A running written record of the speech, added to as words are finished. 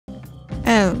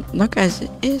And look guys,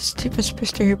 it is Stephen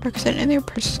Spister here presenting their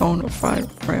Persona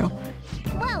 5 Royal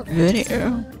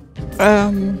video.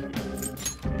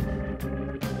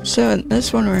 So in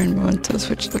this one we're in Momentos,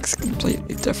 which looks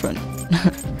completely different.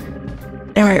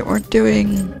 Anyway, we're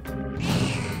doing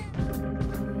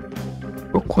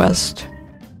request.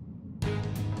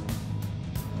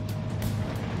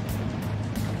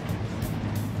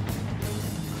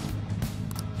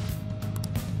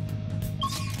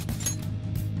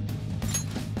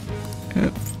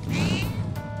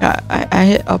 Yeah, I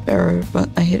hit up arrow, but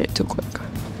I hit it too quick.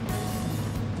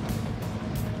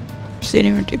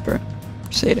 Proceeding or deeper?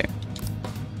 Proceeding.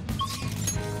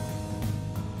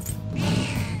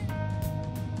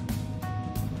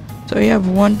 So we have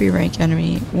one B rank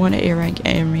enemy, one A rank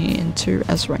enemy, and two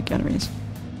S rank enemies.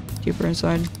 Deeper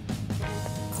inside.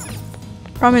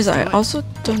 Problem is, I also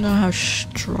don't know how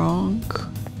strong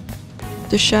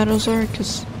the shadows are,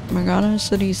 because Morgana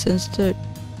said he sensed it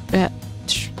at,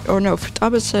 or no,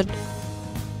 Futaba said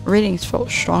ratings felt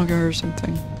stronger or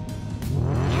something.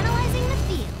 Analyzing the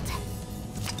field.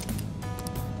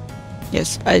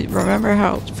 Yes, I remember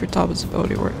how Futaba's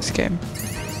ability works, game.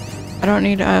 I don't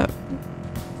need a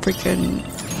freaking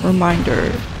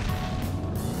reminder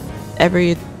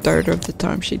every third of the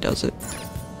time she does it.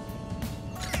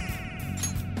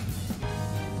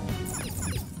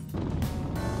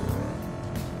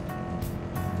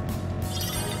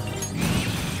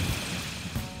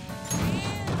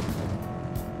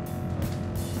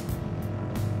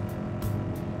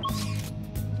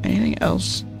 Anything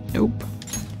else? Nope.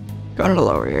 Go to the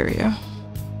lower area.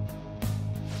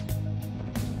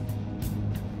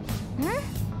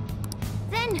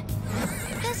 Then,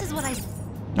 this is what I...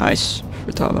 Nice,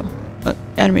 Futaba.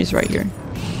 Enemies right here.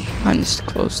 Behind this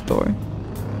closed door.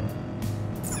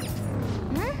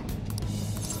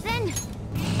 Then...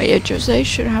 Oh yeah, Jose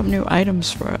should have new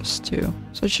items for us too.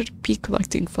 So I should be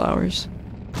collecting flowers.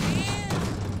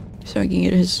 So I can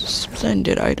get his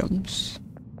splendid items.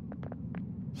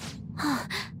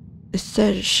 It's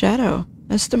that Shadow.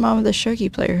 That's the mom of the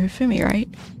shogi player, Hifumi, right?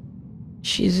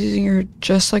 She's using her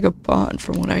just like a pawn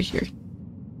from what I hear.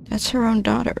 That's her own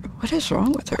daughter. What is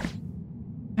wrong with her?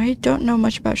 I don't know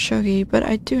much about shogi, but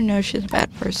I do know she's a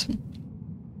bad person.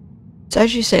 So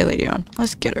as you say, Lady On,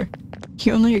 let's get her.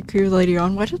 You only agree with Lady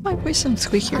On? Why does my voice sound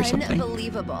squeaky or something?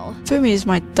 Unbelievable. Hifumi is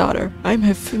my daughter. I'm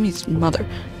Hifumi's mother.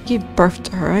 I gave birth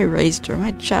to her. I raised her.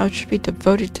 My child should be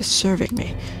devoted to serving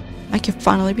me. I can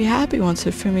finally be happy once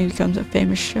Hifumi becomes a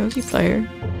famous shogi player.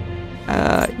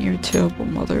 Your terrible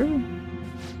mother.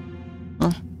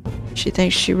 Huh. She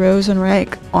thinks she rose in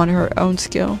rank on her own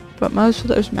skill, but most of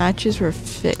those matches were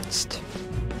fixed.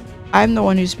 I'm the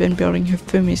one who's been building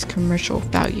Hifumi's commercial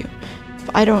value.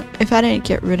 If I didn't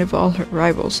get rid of all her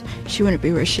rivals, she wouldn't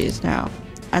be where she is now.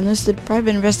 I enlisted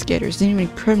private investigators and even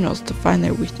criminals to find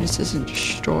their weaknesses and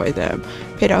destroy them.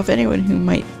 Paid off anyone who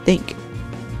might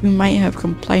have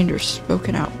complained or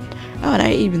spoken out. Oh, and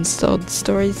I even sold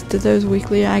stories to those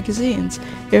weekly magazines.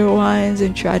 Heroines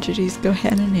and tragedies go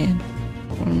hand in hand.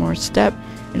 One more step,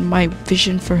 and my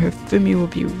vision for Hifumi will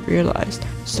be realized.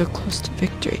 So close to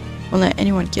victory. Won't let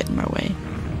anyone get in my way.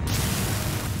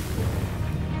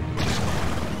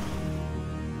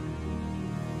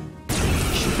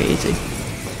 Should be easy.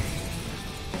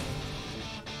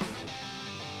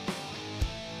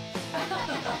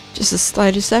 Just the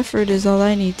slightest effort is all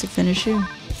I need to finish you.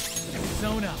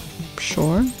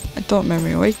 Sure. I don't remember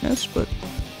your weakness, but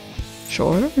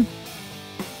sure.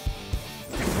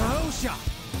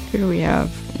 Who do we have?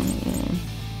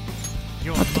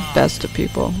 Not the best of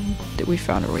people. That we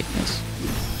found our weakness.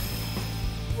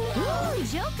 Ooh,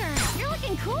 Joker, you're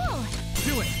looking cool.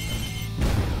 Do it.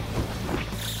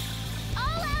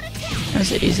 All out attack.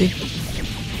 That's easy.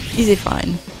 Easy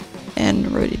fine. And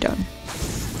already done.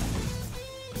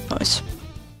 Nice.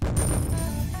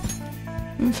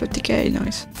 50k,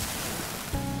 nice.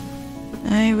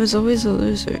 I was always a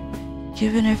loser.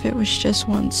 Even if it was just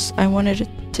once, I wanted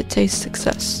to taste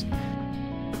success.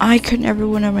 I could never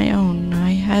win on my own.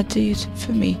 I had to use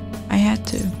Hifumi. I had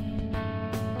to.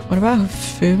 What about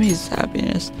Hifumi's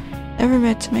happiness? Never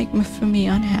meant to make Hifumi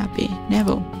unhappy.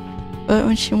 Never. But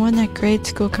when she won that grade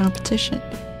school competition,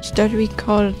 she started being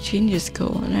called a genius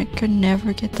girl, and I could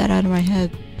never get that out of my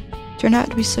head. Turned out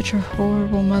to be such a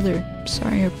horrible mother. I'm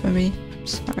sorry, Hifumi. I'm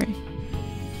sorry.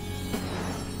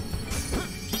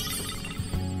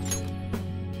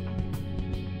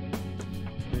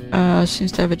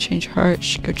 Seems to have a change of heart.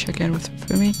 Should go check in with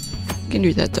Hifumi. We can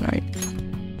do that tonight.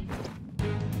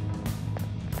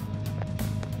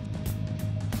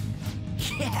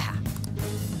 Yeah.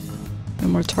 No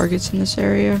more targets in this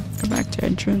area. Go back to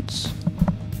entrance.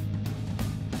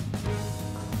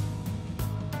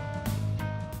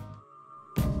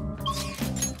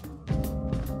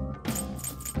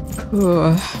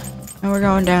 Ooh. Now we're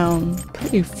going down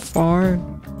pretty far.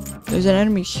 There's an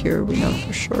enemy here, we know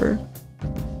for sure.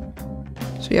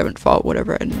 So we haven't fought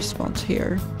whatever enemy spawns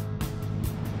here.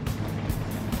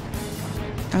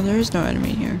 Oh, there is no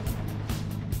enemy here.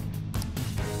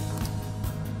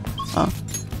 Oh.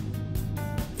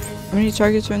 How many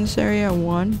targets are in this area?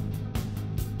 1.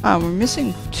 Ah, we're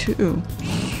missing 2.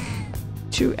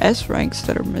 2 S ranks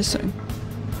that are missing.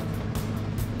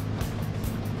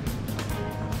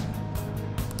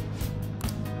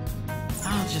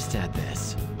 I'll just add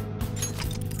this.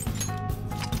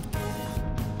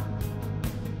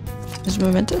 Has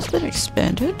Mementos been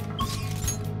expanded?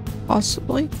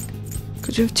 Possibly.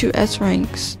 Because we have 2 S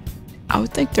ranks. I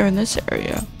would think they're in this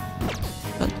area.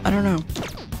 But I don't know.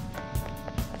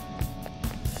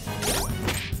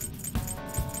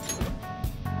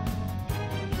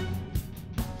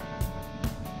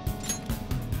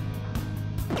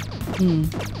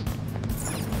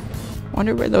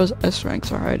 Wonder where those S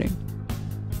ranks are hiding.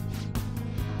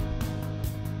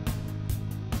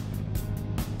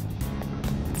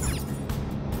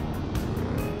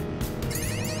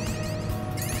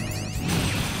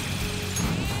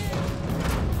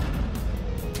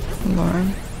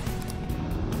 Alarm.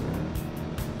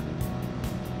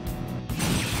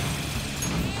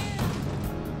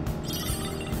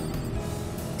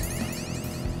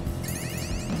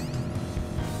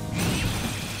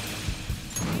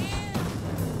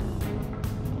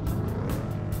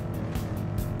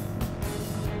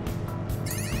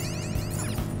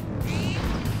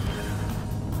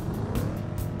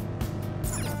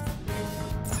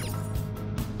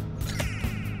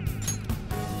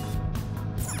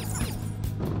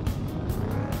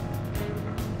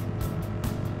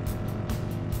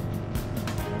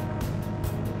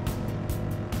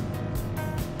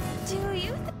 Do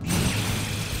you?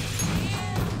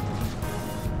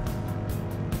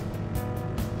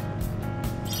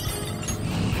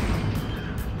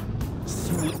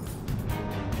 Sweet.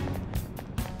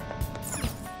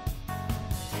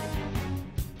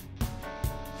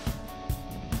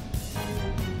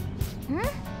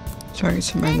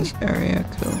 Targets from in this area,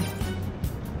 cool.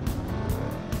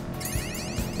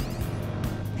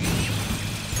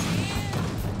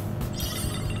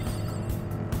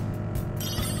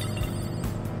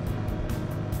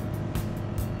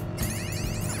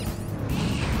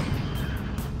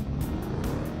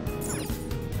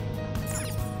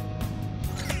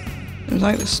 Seems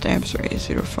like the stamps are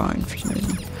easy to find for some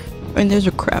reason. I mean, there's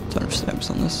a crap ton of stamps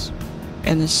on this,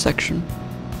 in this section.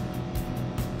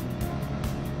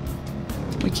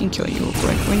 We can kill you real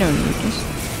quick. We know your weakness.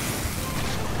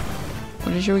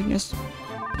 What is your weakness?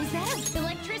 Is that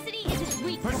electricity? Is it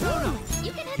weak? Persona!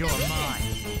 You can hit You're that mine.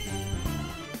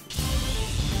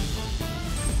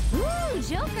 Ooh,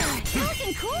 Joker! You're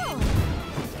looking cool!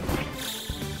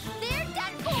 They're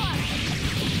done for!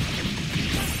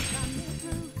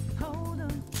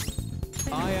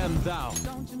 I am thou.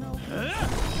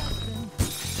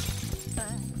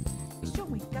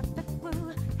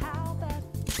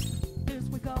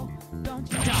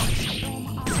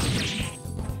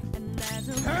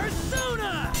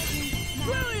 Persona!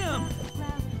 William!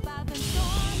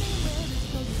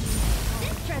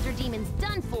 This treasure demon's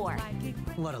done for!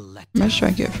 What a let. How much do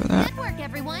I get for that? Good work,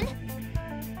 everyone!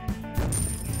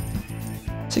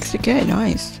 60k,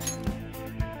 nice.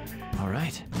 All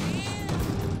right.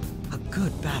 A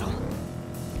good battle.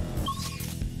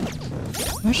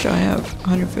 How much do I have?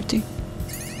 150?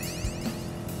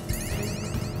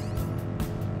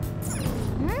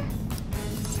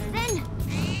 Then...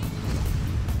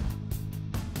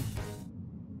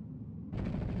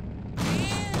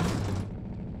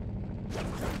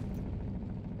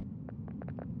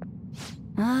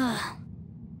 Ah.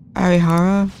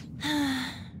 Arihara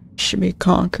should be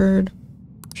conquered.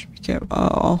 Should be kept.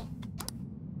 Oh.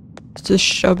 It's this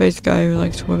show-based guy who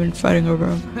likes women fighting over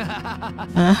him.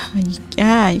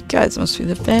 Yeah, you guys must be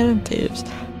the Phantom Thieves.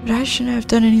 But I shouldn't have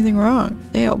done anything wrong.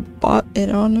 They all bought it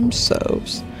on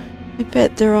themselves. I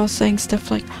bet they're all saying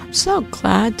stuff like, I'm so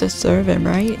glad to serve him,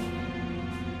 right?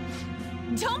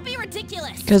 Don't be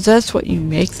ridiculous! Because that's what you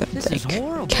make them This is think.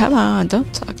 horrible. Come on,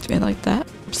 don't talk to me like that,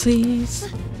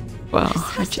 please. Well, This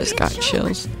I has to just be a got joke.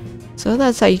 chills. So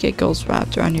that's how you get ghosts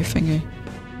wrapped around your finger.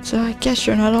 So I guess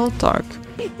you're not all dark.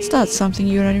 It's not something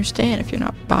you would understand if you're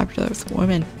not popular with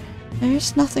women.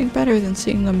 There's nothing better than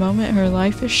seeing the moment her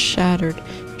life is shattered,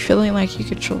 feeling like you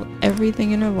control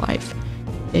everything in her life.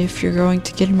 If you're going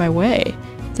to get in my way,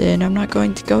 then I'm not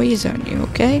going to go easy on you,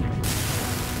 okay?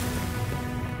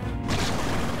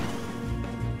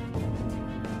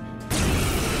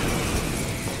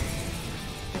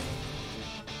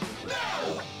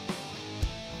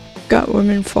 got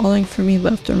women falling for me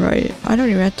left and right. I don't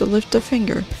even have to lift a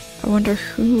finger. I wonder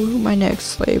who my next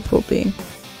slave will be.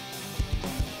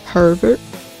 Herbert?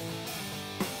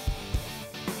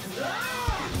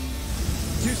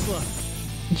 Too slow.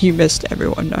 You missed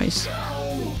everyone, nice.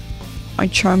 My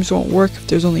charms won't work if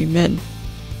there's only men.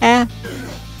 Ah.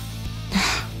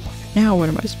 Now what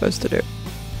am I supposed to do?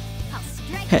 I'll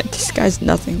strike Hey, this guy's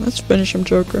nothing. Let's finish him,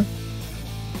 Joker.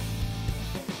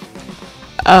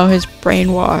 Oh, his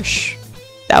brainwash.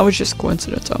 That was just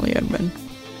coincidence, only admin.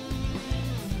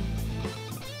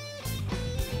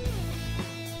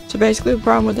 So basically the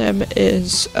problem with him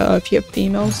is if you have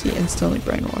females, he instantly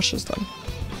brainwashes them.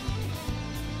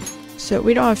 So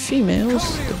we don't have females,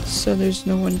 so there's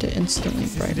no one to instantly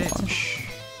brainwash.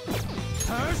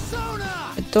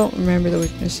 Persona! I don't remember the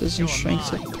weaknesses and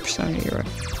strengths of the persona you're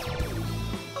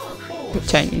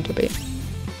pretending to be.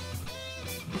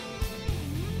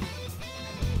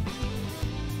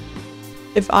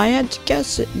 If I had to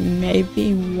guess, it may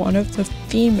be one of the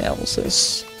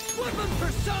females'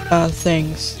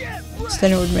 things. So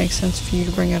then it would make sense for you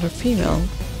to bring out a female.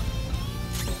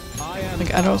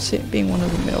 Like, I don't see it being one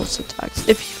of the male's attacks.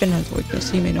 If he even has a weakness,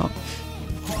 he may not.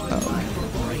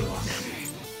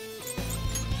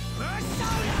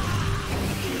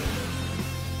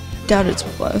 Doubt it's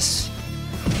plus.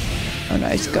 Oh,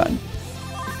 nice gun.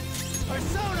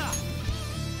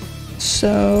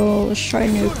 So, let's try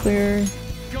nuclear.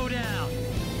 Go down.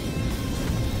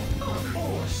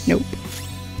 Nope.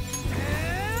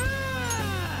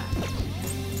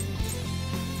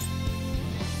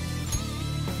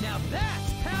 Now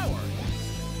that's power.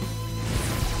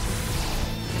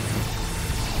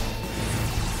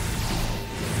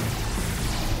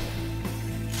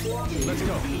 Let's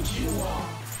go.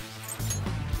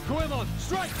 Goemon,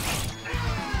 strike.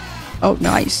 Oh,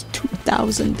 nice.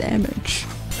 2,000 damage.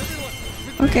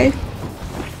 Okay.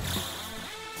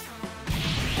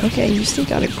 Okay, you still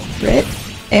got a crit,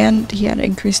 and he had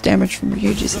increased damage from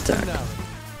Ryuji's attack.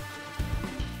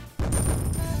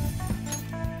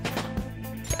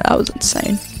 That was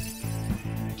insane.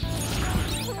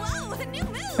 Whoa, a new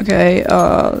move. Okay,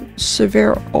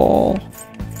 severe all.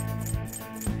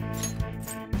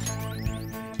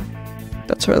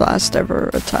 That's her last ever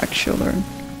attack she'll learn.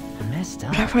 I messed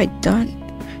What have I done?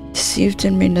 Deceived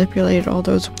and manipulated all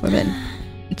those women.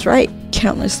 That's right,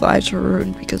 countless lives were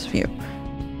ruined because of you.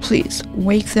 Please,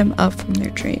 wake them up from their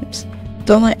dreams.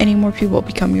 Don't let any more people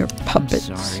become your puppets.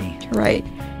 sorry. You're right,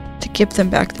 to give them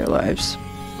back their lives.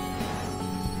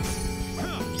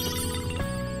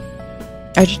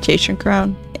 Agitation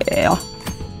crown? Yeah.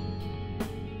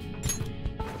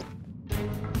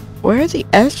 Where are the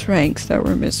S ranks that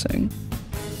we're missing?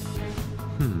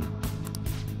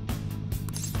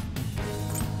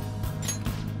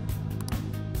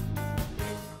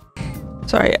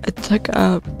 Sorry, I took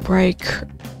a break.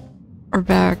 We're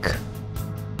back.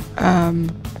 We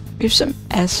have some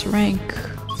S rank.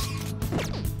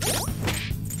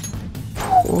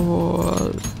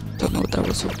 Oh, don't know what that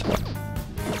was about.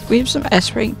 We have some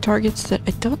S rank targets that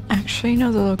I don't actually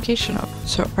know the location of.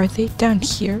 So are they down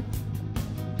here?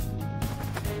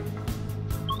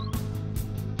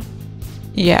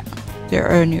 Yeah, there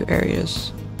are new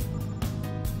areas.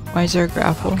 Why is there a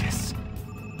grapple? Focus.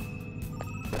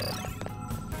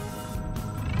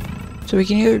 So we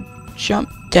can either jump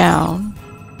down,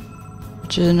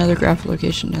 which is another grapple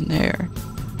location in there.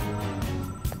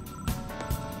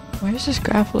 Where does this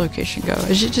grapple location go?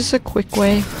 Is it just a quick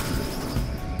way?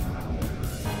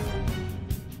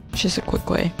 It's just a quick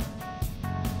way.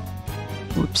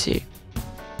 Whoopsie.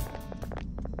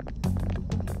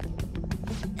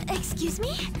 Excuse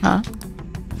me? Huh?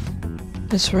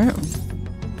 This room.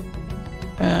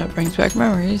 Brings back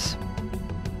memories.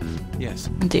 Yes.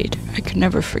 Indeed, I could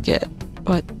never forget.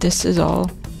 But this is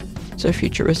all so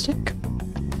futuristic.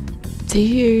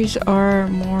 These are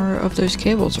more of those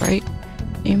cables, right?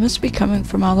 You must be coming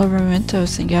from all over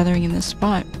Mementos and gathering in this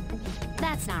spot.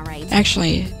 That's not right.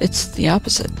 Actually, it's the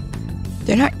opposite.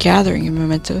 They're not gathering in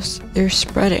Mementos, they're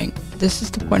spreading. This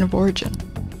is the point of origin.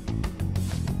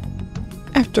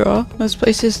 After all, most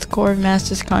places the core of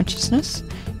mass consciousness.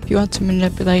 If you want to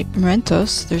manipulate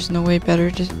Mementos, there's nowhere better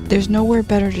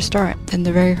to start than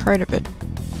the very heart of it.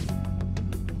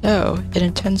 So, it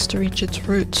intends to reach its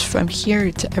roots from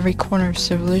here to every corner of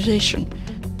civilization.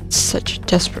 It's such a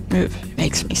desperate move, it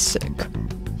makes me sick.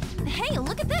 Hey,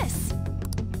 look at this.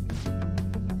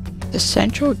 The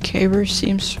central caver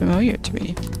seems familiar to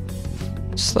me.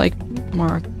 Just like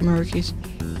Maruki's.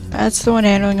 That's the one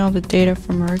handling all the data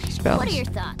from Maruki's bells. What are your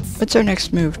thoughts? What's our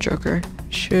next move, Joker?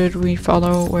 Should we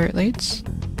follow where it leads?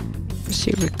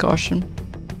 Proceed with caution.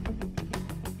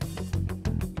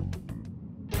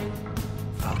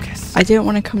 I didn't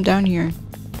want to come down here.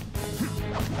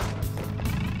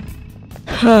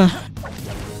 Huh.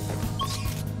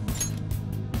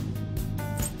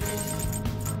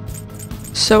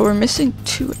 So we're missing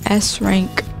 2 S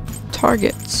rank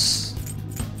targets.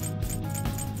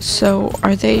 So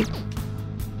are they,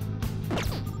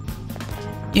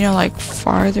 you know, like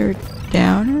farther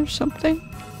down or something?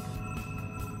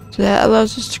 So that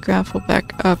allows us to grapple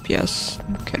back up, yes.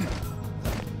 Okay.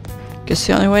 Guess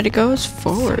the only way to go is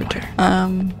forward. How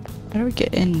do we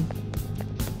get in?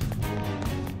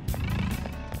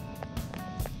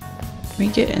 Can we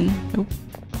get in? Nope.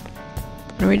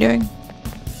 What are we doing?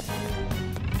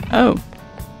 Oh.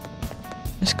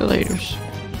 Escalators.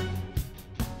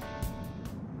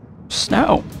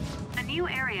 Snow. A new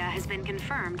area has been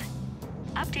confirmed.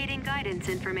 Updating guidance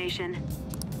information.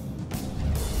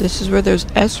 This is where those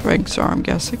S ranks are, I'm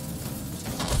guessing.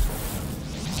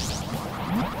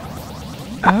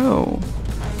 Oh.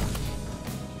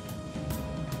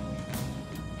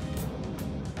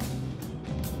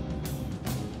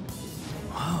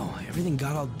 Whoa, everything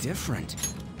got all different.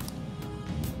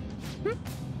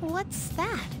 What's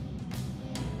that?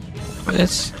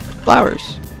 It's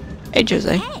flowers. Hey,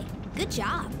 Jose. Hey, good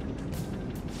job.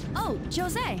 Oh,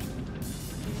 Jose.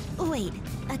 Wait,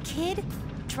 a kid?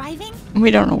 Driving?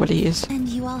 We don't know what he is. And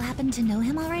you all happen to know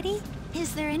him already?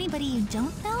 Is there anybody you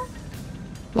don't know?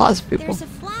 Lots of people. There's a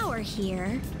flower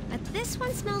here, but this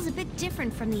one smells a bit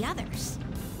different from the others.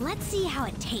 Let's see how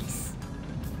it tastes.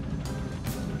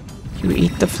 You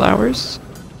eat the flowers?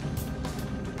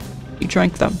 You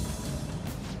drank them.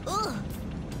 Ugh.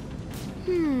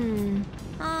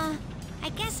 I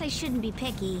guess I shouldn't be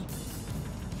picky.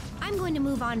 I'm going to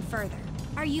move on further.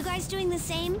 Are you guys doing the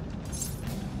same?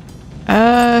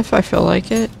 If I feel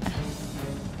like it.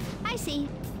 I see.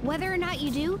 Whether or not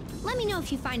you do, let me know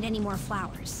if you find any more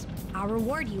flowers. I'll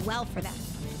reward you well for them.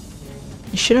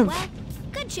 You should Well, have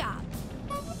good job.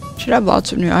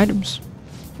 lots of new items.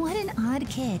 What an odd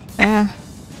kid.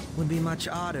 Would be much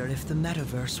odder if the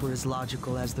metaverse were as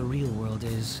logical as the real world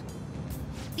is.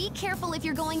 Be careful if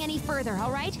you're going any further,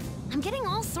 all right? I'm getting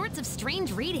all sorts of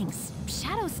strange readings.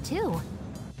 Shadows, too.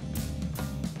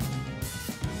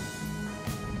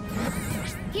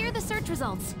 Here are the search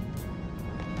results.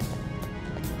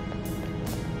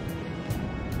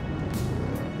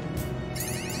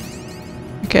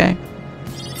 Okay.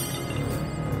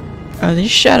 Oh,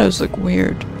 these shadows look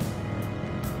weird.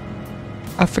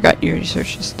 I forgot you already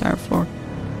searched the entire floor.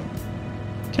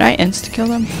 Can I insta-kill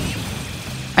them?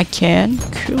 I can?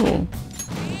 Cool.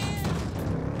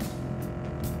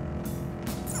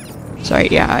 Sorry,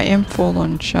 yeah, I am full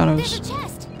on There's shadows. a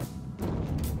chest.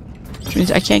 Which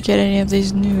means I can't get any of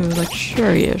these new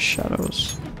luxurious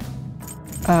shadows.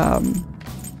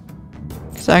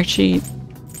 Because I actually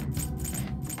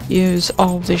use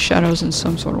all of these shadows in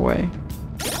some sort of way.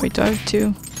 Wait, do I have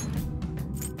 2?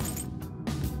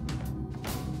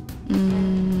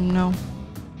 No.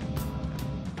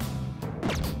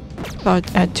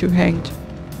 Thought I had 2 hanged.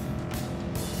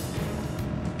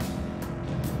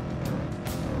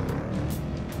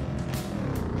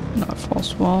 Not a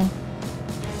false wall.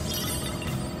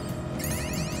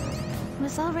 It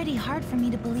was already hard for me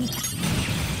to believe.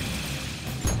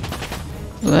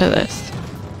 Look at this.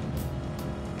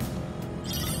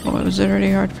 Oh, it was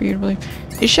already hard for you to believe.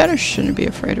 These shadows shouldn't be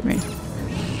afraid of me.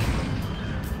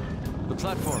 The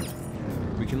platform.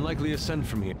 We can likely ascend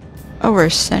from here. Oh, we're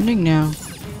ascending now.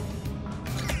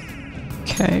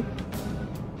 Okay.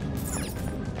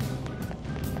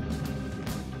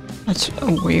 That's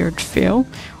a weird feel.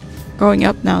 Going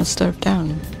up now instead of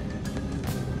down.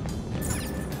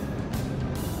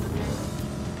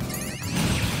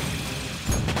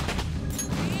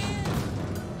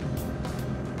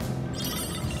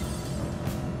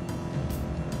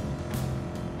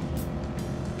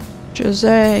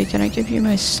 Jose, can I give you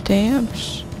my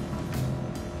stamps?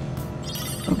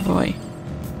 Oh boy.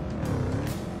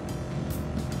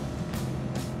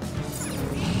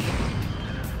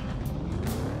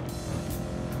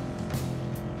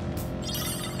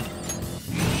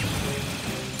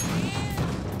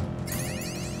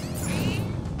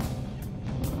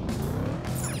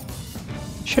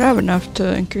 Should have enough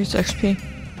to increase XP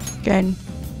again.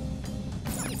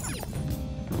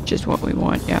 Which is what we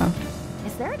want, yeah.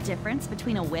 Is there a difference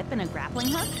between a whip and a grappling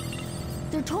hook?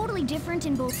 They're totally different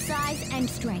in both size and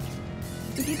strength.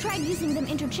 If you tried using them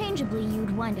interchangeably,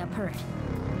 you'd wind up hurt.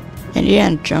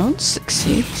 Indiana Jones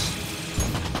succeeds.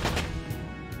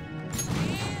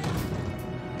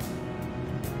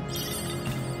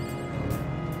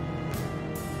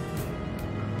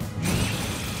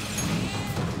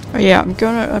 Oh yeah,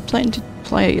 I plan to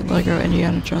play Lego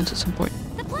Indiana Jones at some point.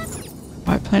 The plastic.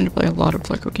 plan to play a lot of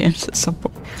Lego games at some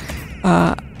point.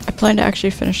 I plan to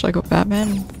actually finish Lego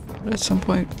Batman at some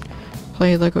point.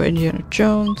 Play Lego Indiana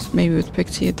Jones, maybe with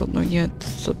Pixie, I don't know yet,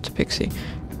 it's up to Pixie.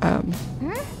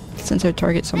 Since I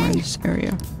target somewhere in this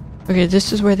area. Okay,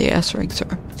 this is where the S-rings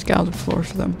are. Scour the floor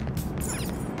for them.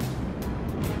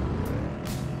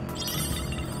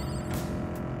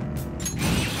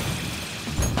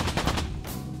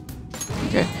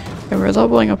 Okay, and we're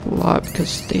leveling up a lot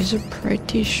because these are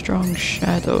pretty strong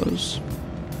shadows.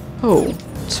 Oh,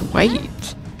 it's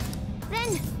white.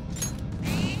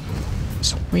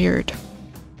 It's weird.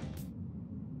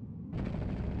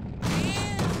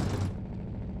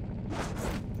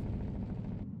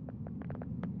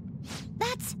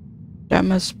 That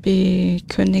must be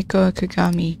Kuniko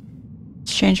Kagami.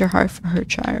 Exchange her heart for her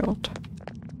child.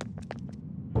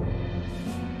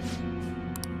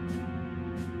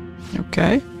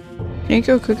 Okay.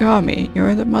 Kuniko Kagami,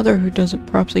 you're the mother who doesn't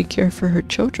properly care for her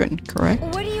children, correct?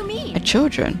 What do you mean? My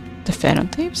children? The Phantom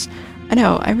Thieves? I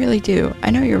know, I really do.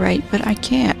 I know you're right, but I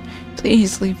can't.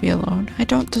 Please leave me alone. I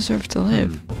don't deserve to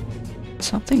live.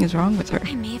 Something is wrong with her.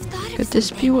 I may have thought of Could this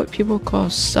something. be what people call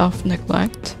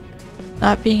self-neglect?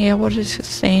 Not being able to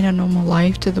sustain a normal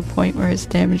life to the point where it's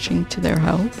damaging to their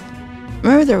health?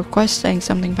 Remember the request saying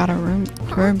something about her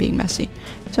room being messy.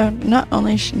 So not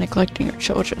only is she neglecting her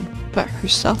children, but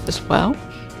herself as well?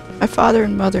 My father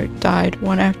and mother died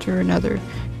one after another.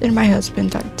 Then my husband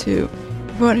died too.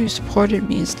 Everyone who supported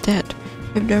me is dead.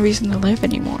 I have no reason to live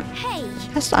anymore. Hey!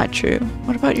 That's not true.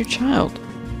 What about your child?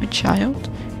 My child?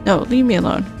 No, leave me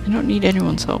alone. I don't need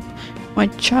anyone's help. My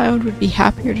child would be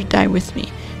happier to die with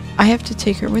me. I have to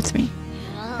take her with me.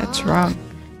 That's wrong.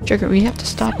 Trigger, we have to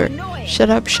stop her. Shut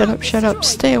up, shut up, shut up.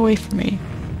 Stay away from me.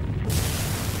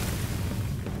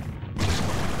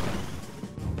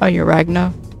 Oh, you're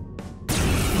Ragna?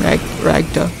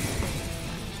 Ragda.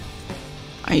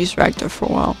 I used Ragda for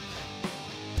a while.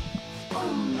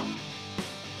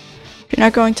 If you're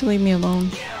not going to leave me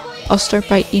alone, I'll start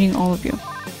by eating all of you.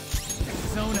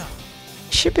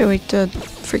 Should be weak to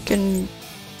freaking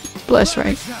bless,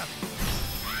 right?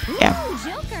 Yeah.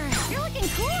 Joker, you're looking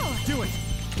cool. Do it.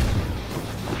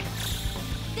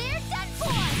 They're done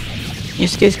for.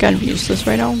 Yusuke's kind of useless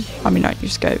right now. I mean, not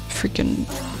Yusuke, freaking,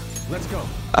 Let's go.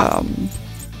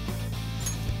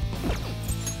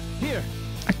 Here.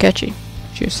 Akechi.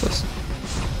 It's useless.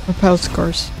 Repel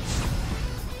scars.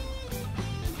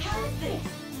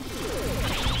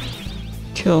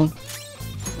 Kill.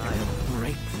 I'll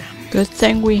break them. Good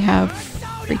thing we have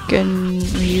freaking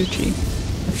Ryuji.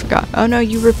 I forgot. Oh no,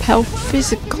 you repel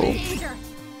physical.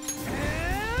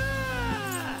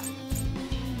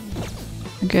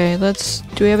 Okay, let's...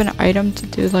 Do we have an item to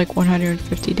do like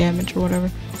 150 damage or whatever?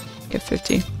 Get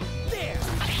 50. To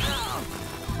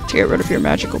get rid of your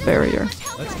magical barrier.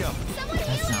 Let's go.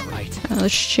 That's not right.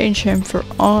 Let's change him for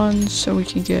on so we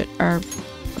can get our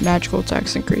magical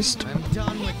attacks increased. I'm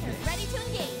done with this. Ready to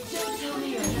engage.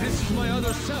 This is my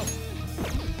other self.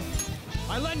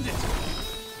 I lend it.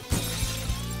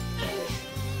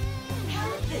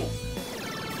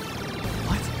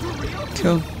 What? For real?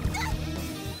 Cool.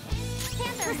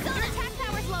 Panther, zone attack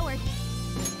power's lowered.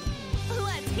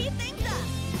 Let's heat things up.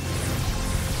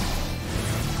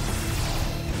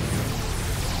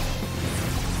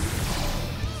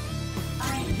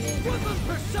 Ruthless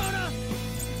persona.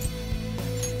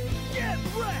 Get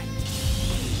wrecked.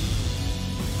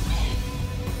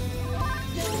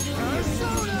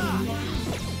 Persona.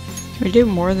 Can we do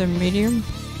more than medium?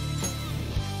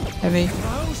 Heavy.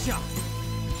 Throw shot.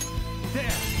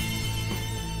 There.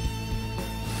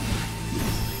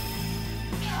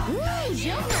 Ooh,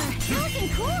 Joker, you're looking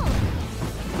cool.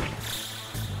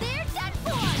 They're done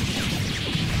for.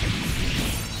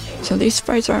 So these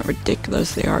fights aren't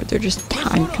ridiculous, they're just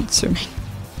time consuming.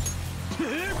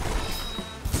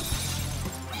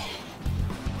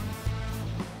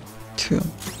 Cool.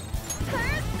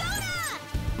 Persona!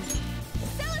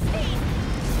 Celestine!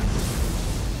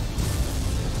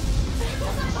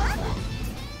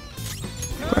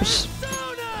 Of course.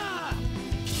 Persona.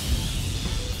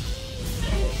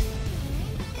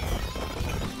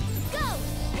 Go!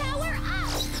 Power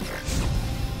up!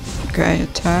 Okay,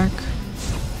 attack.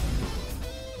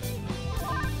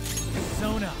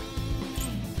 Persona.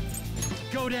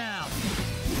 Go down.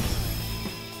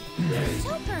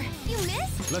 Joker, you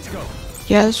missed? Let's go.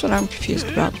 Yeah, that's what I'm confused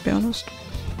about, to be honest.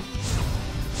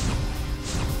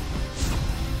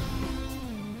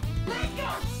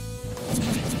 Ow!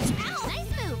 Nice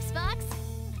moves, Fox.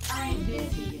 I'm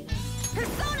busy.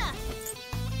 Persona!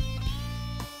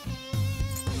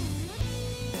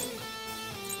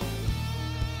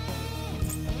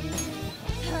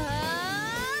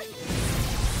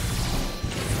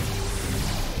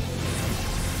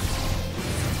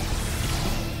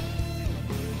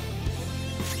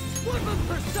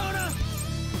 Persona!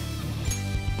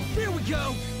 Here we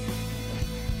go!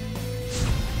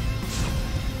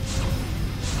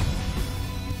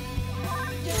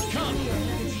 Come!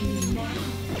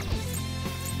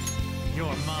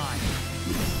 You're mine.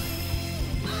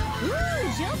 Ooh,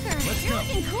 Joker, Let's you're go.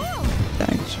 looking cool.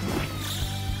 Thanks.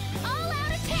 All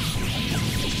out attack.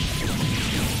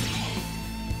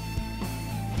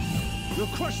 We'll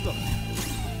crush them.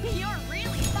 You're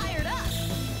really fired up.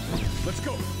 Let's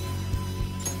go.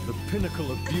 The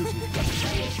pinnacle of beauty.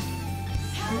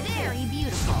 Very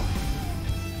beautiful.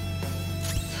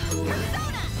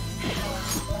 Persona!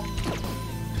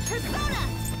 Persona!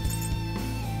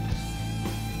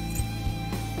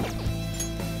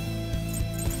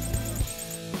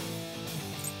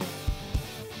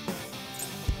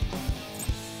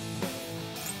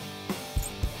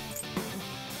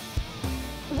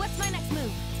 What's my next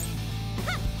move?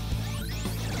 Huh.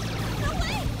 No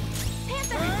way!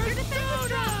 Panther, your defense is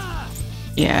dropped!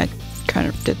 Yeah, I kind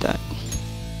of did that.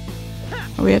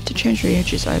 Oh, we have to change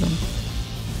Ryuji's item.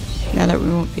 Now that we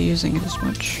won't be using it as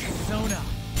much. Persona.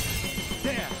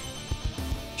 There.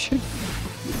 Should...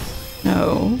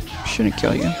 No, shouldn't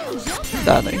kill you. Joker,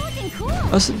 Badly. you're looking cool.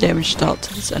 Most of the damage dealt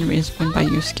to this enemy has been by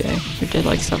Yusuke, who did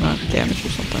like 700 damage or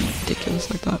something ridiculous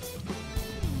like that.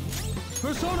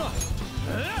 Persona.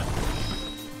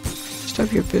 Still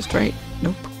have your boost, right?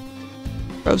 Nope.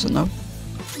 Frozen though.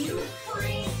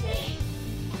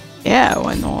 Yeah,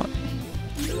 why not?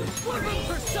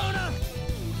 Persona.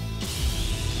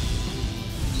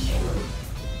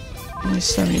 Only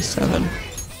 77.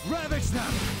 Ravage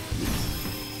them.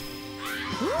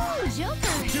 Ooh,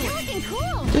 Joker, you're looking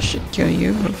cool. This should kill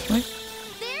you, hopefully.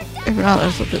 They're If not,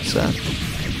 that's a bit sad.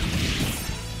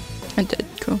 I did,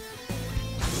 cool.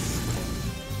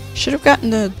 Should have gotten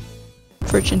the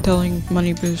fortune telling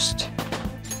money boost.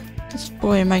 'Cause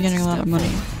boy, am I getting a lot of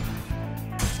money.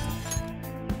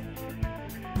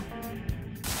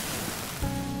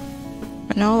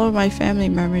 When all of my family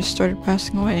members started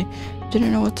passing away, I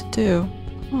didn't know what to do.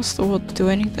 I lost the will to do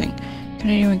anything.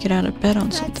 Couldn't even get out of bed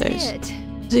on some days. I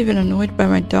was even annoyed by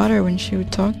my daughter when she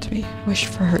would talk to me. Wished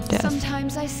for her death.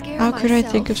 Sometimes I scare How could I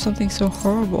myself. think of something so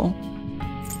horrible?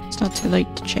 It's not too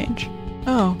late to change.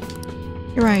 Oh,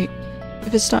 you're right.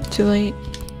 If it's not too late,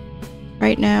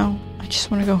 right now, I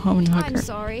just want to go home and hug I'm her.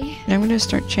 sorry. And I'm gonna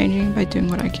start changing by doing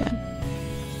what I can.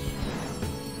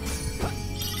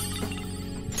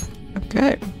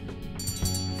 Okay.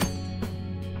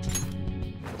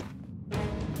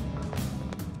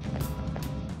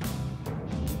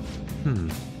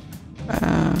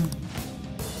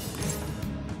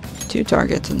 Two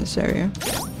targets in this area.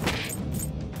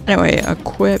 Anyway,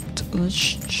 equipped. Let's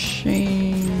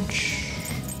change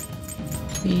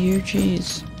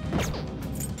Ryuji's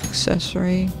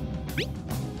accessory.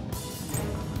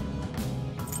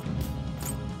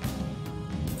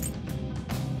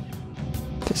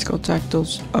 Physical attack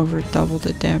deals over double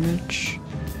the damage.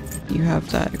 You have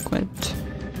that equipped.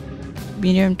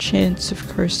 Medium chance of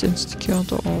cursed insta-kill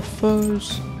to all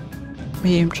foes.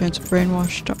 Medium chance of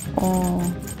brainwash to all.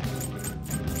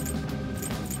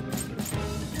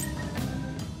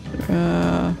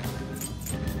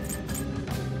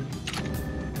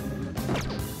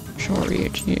 Sure,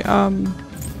 Ryuji.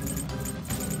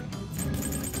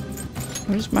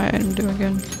 What does my item do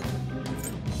again?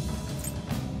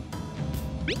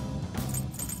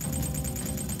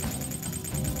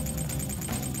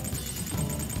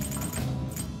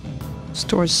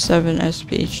 Stores 7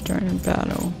 SPH during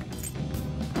battle.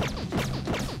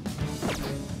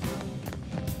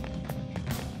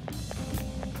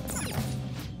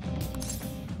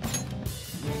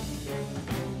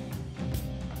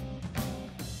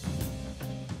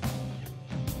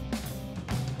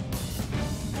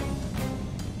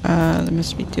 There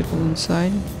must be people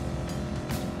inside.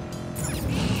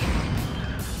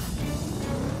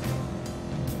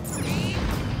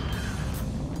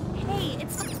 Hey,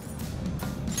 it's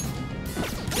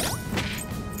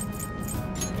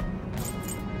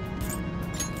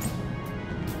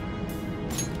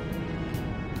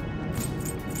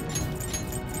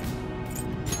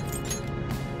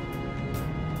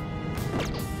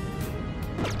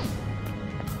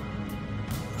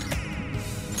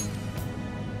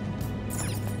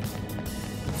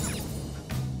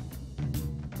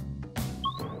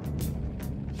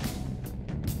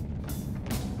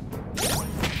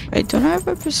Wait, don't I have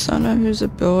a persona whose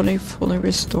ability fully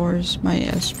restores my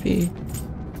SP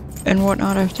and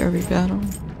whatnot after every battle?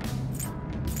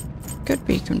 Could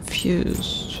be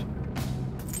confused.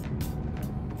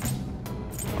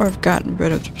 Or I've gotten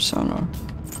rid of the persona.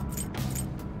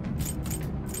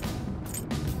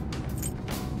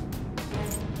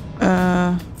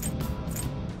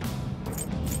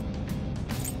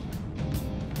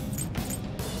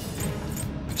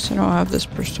 guess I don't have this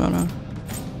persona.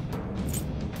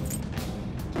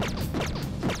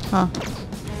 Huh.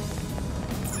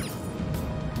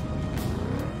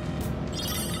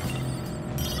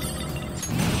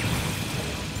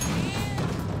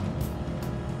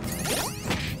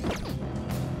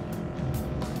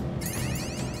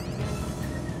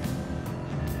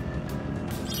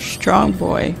 Strong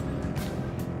boy.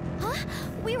 Huh?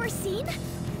 We were seen?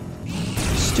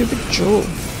 Stupid Jewel.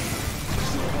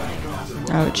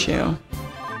 How would you?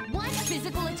 One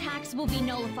physical attacks will be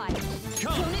nullified.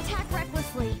 Don't attack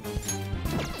recklessly.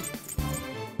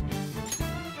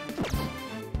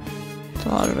 It's a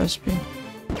lot of SP.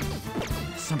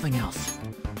 Something else.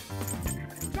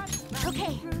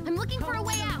 Okay, I'm looking for a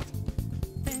way out.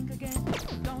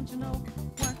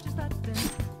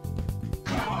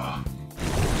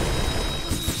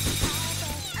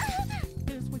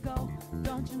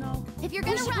 If you're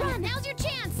gonna run, now's your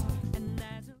chance.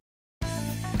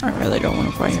 I really don't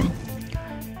want to fight him.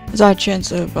 There's a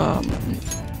chance of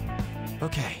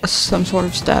Okay. some sort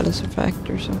of status effect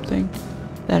or something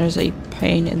that is a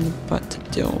pain in the butt to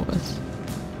deal with.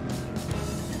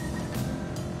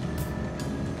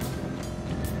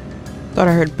 Thought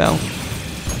I heard Bell.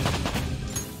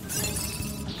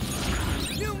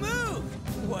 New move.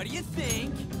 What do you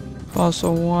think?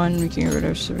 Also 1, we can get rid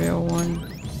of Surveil 1.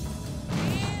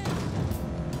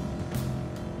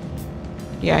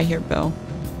 Yeah, I hear Bell.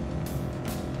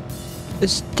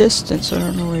 This distance, I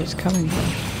don't know where he's coming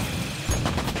from.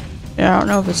 And I don't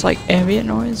know if it's like ambient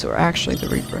noise or actually the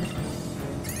Reaper.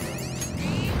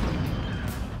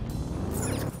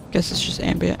 Guess it's just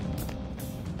ambient.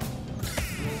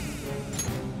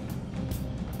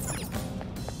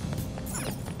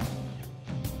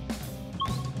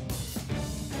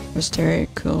 Mysteria,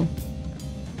 cool.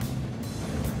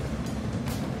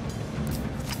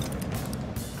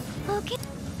 Okay.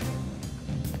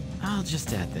 I'll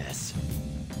just add this.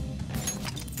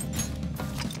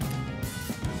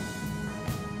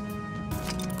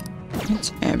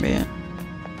 It's ambient.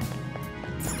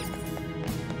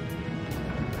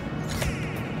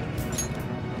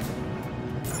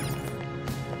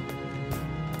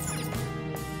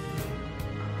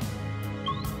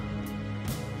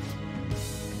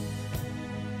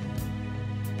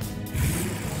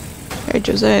 Hey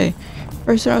Jose,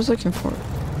 person I was looking for.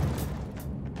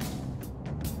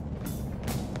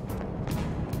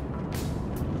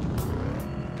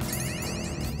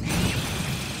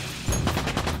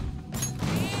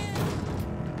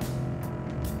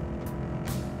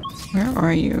 Where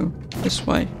are you? This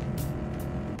way.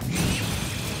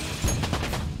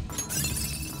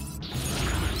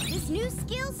 This new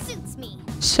skill suits me.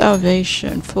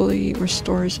 Salvation fully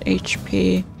restores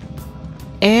HP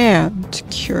and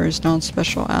cures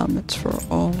non-special ailments for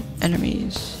all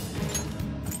enemies.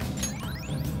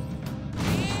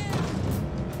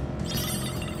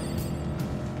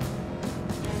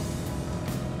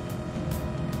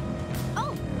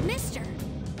 Oh, mister.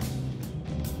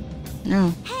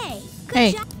 No. Hey, good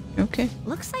Hey. job. Okay.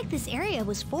 Looks like this area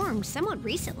was formed somewhat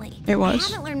recently. It was. I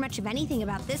haven't learned much of anything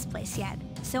about this place yet,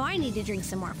 so I need to drink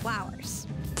some more flowers.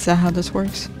 Is that how this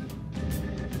works?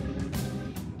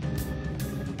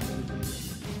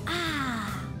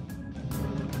 Ah.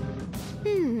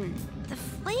 The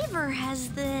flavor has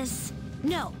this...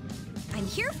 No, I'm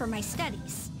here for my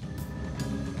studies.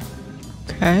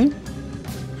 Okay.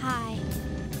 Hi.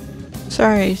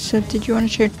 Sorry, so did you want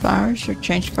to trade flowers or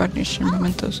change cognition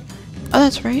mementos? Oh,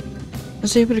 that's right. I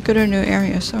was able to go to a new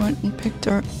area, so I went and picked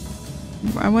up...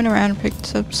 I went around and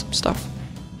picked up some stuff.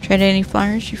 Trade any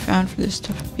flowers you found for this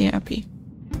stuff. Be happy.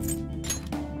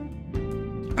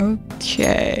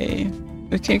 Okay.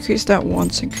 We can increase that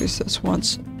once, increase this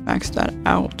once, max that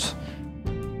out.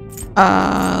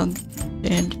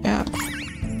 And yeah.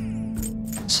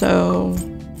 So,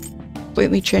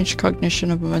 completely change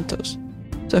cognition of mementos.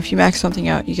 So if you max something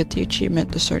out, you get the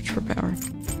achievement to search for power.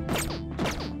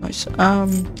 Nice.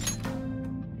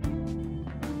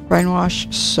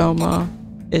 Brainwash Soma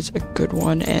is a good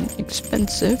one and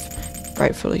expensive,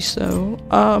 rightfully so.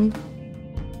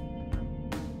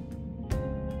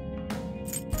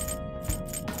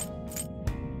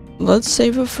 Let's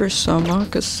save it for Soma,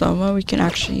 because Soma we can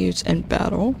actually use in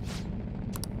battle.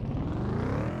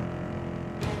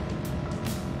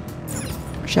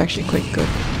 Which is actually quite good.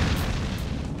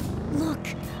 Look,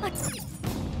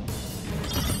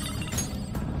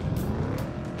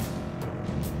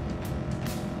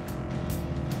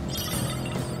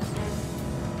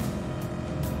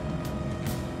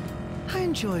 I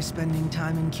enjoy spending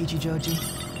time in Kichijoji.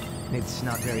 It's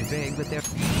not very big, but they're...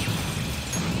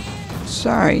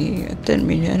 Sorry, I didn't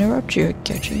mean to interrupt you,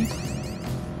 Kechi.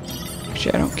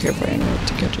 Actually, I don't care if I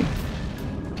interrupt Takechi.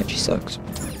 Takechi sucks.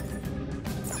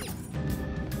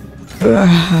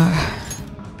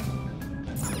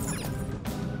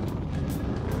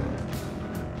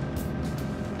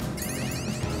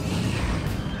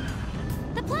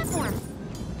 The platform.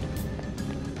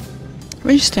 How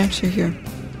many stamps are here?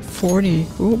 40.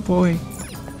 Oh boy.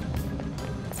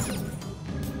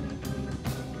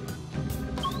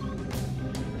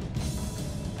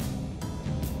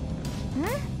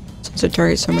 Since I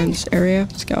target somewhere in this area,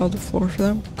 scour the floor for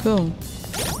them. Cool.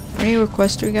 How many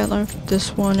requests do we got left?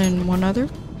 This one and one other?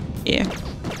 Yeah.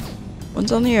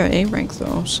 One's on the A rank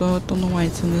though, so I don't know why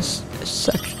it's in this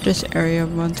section, this area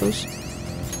of rentals.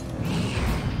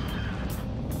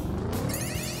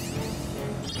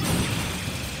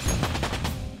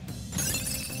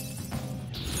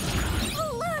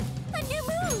 Oh look, a new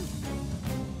move.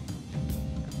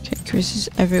 Okay, increases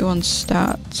everyone's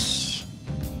stats.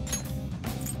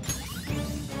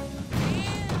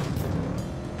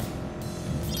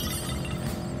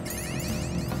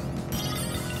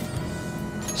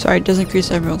 Sorry, it doesn't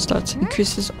increase everyone's stats. It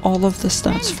increases all of the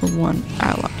stats for one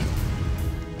ally.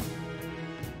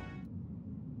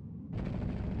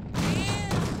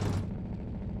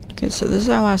 Okay, so this is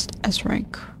our last S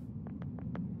rank.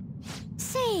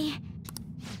 Say, He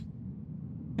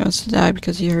wants to die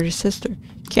because he hurt his sister.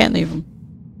 Can't leave him.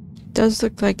 Does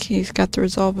look like he's got the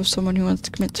resolve of someone who wants to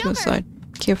commit suicide.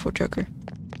 Careful, Joker.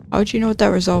 How would you know what that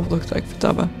resolve looked like,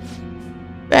 Futaba?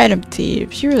 Random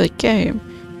thieves, you really came.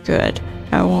 Good.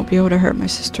 I won't be able to hurt my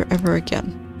sister ever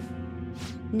again.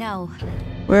 no.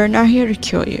 We're not here to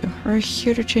kill you. We're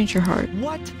here to change your heart.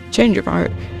 What? Change your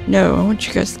heart? No, I want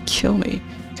you guys to kill me.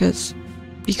 Because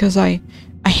I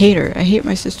hate her. I hate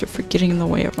my sister for getting in the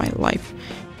way of my life.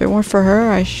 If it weren't for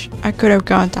her, I could have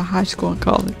gone to high school and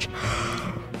college.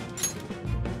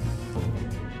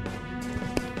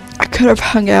 I could have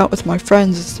hung out with my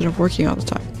friends instead of working all the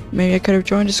time. Maybe I could have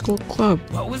joined a school club.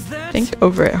 What was that? Think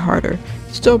over it harder.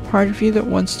 Still a part of you that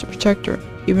wants to protect her,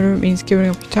 even if it means giving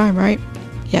up your time, right?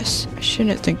 Yes, I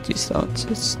shouldn't think these thoughts.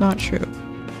 It's not true.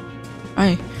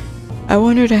 I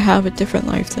want her to have a different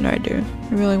life than I do.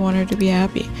 I really want her to be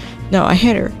happy. No, I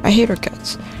hate her. I hate her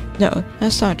guts. No,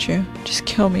 that's not true. Just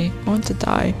kill me. I want to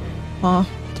die. Mom,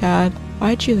 Dad,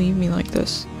 why'd you leave me like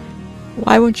this?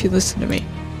 Why won't you listen to me?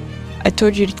 I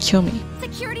told you to kill me.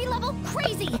 Security level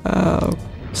crazy. Oh,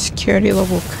 security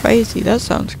level crazy. That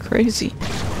sounds crazy.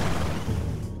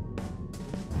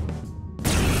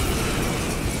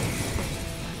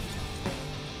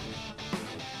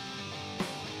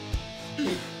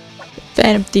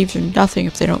 Phantom thieves are nothing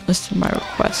if they don't listen to my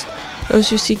request. Those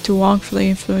who seek to wrongfully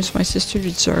influence my sister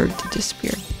deserve to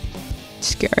disappear.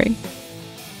 Scary.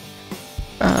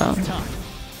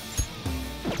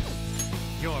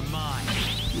 You're mine.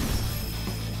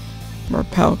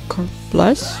 Repel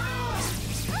bless.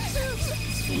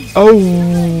 Oh,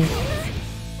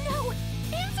 No,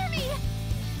 answer me.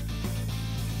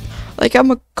 like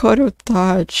I'm a Kodo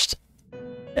dodged,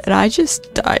 and I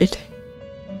just died.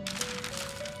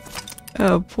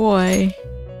 Oh boy.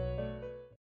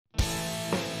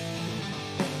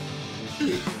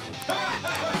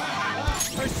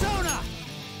 Persona!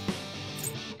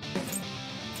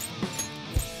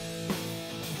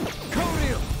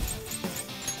 Koryu!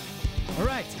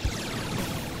 Alright.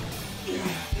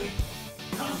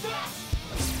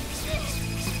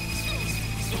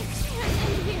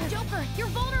 Joker, you're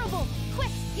vulnerable.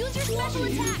 Quick, use your special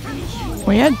attack.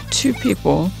 We had 2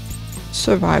 people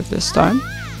survive this time.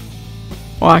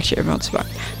 Well, actually, everyone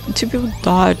survived. And 2 people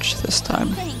dodged this time.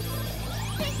 Thanks.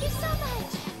 Thank you so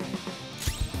much.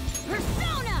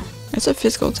 Persona! It's a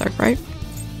physical attack, right?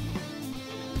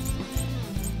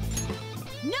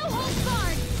 No holds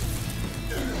barred.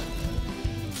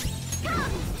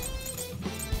 Come.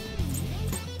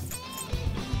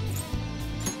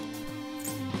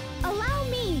 Allow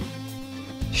me.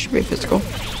 Should be physical.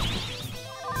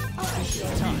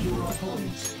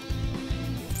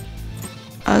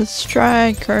 Let's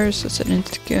try curse. That's an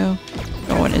insta-kill.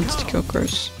 No one insta-kill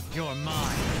curse. You're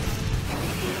mine.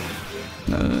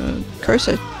 Curse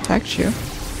attacks you.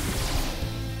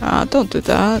 Don't do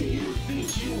that. Time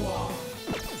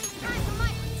for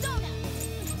my persona.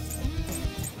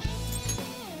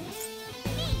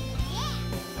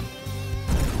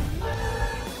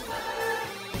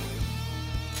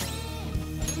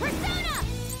 Persona!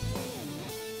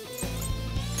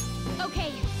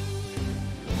 Okay.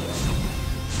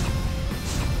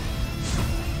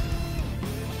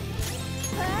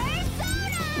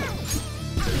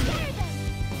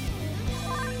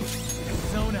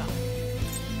 Persona!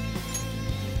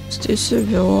 Let's do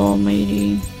civil,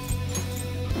 matey.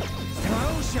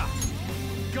 Karosha!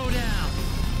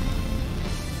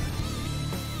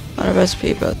 Not a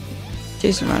SP, but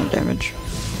decent amount of damage.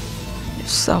 You have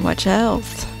so much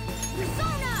health.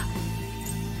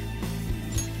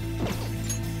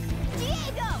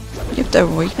 You have to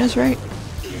have a weakness, right?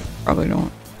 Probably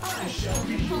don't.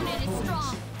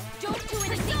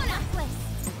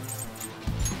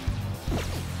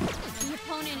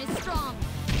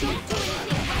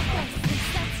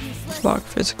 Block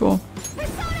physical.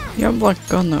 You have block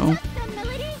gun though,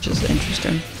 which is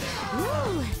interesting.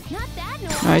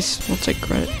 Nice, we'll take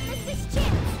credit.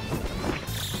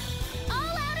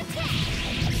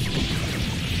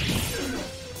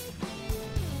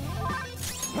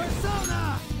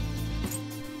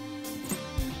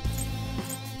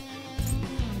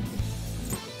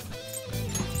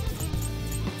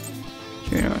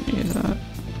 You don't need that.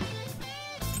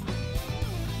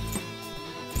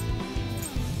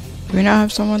 Do we not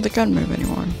have someone with the gun move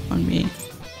anymore? On me.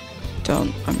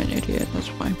 Don't. I'm an idiot, that's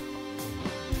why.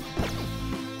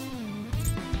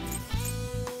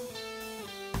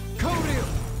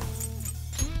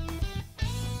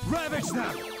 Ravage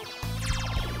them!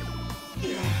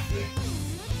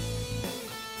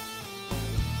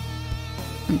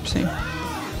 Oopsie.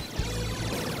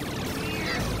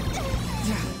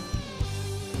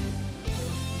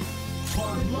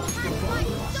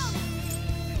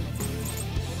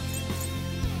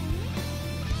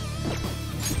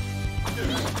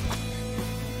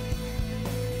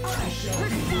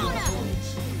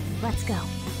 Let's go.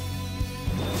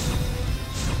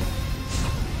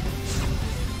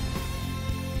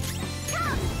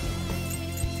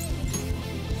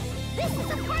 This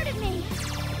is a part of me.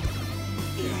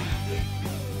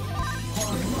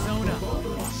 Persona!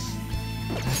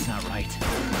 That's not right.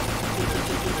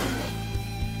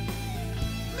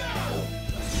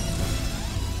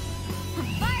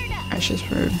 Fired up. That's just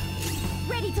rude.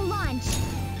 Ready to launch.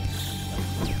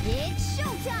 It's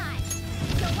showtime.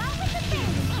 Go out with the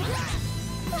bang.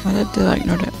 Why did they like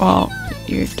no that? Well,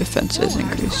 your defense is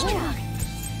increased.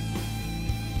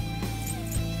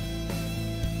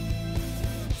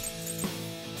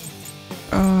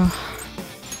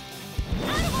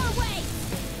 Out of our way.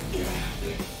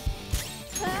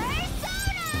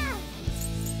 Persona.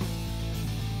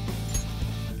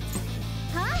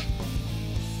 Huh?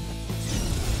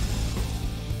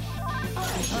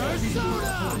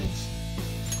 Persona!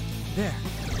 There.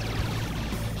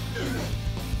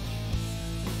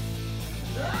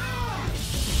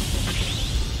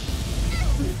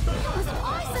 That was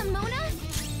awesome, Mona.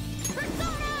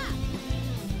 Persona.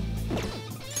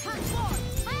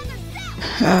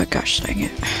 Oh gosh dang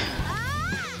it.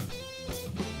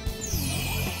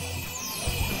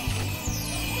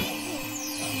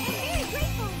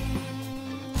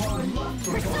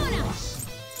 Persona!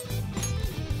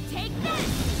 Take that!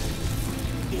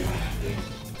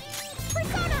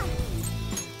 Persona!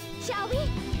 Shall we?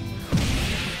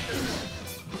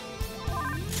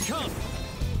 Come!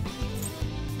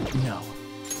 No.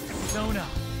 Persona!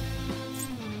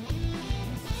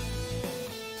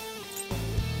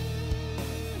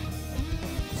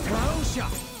 Throw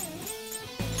shot!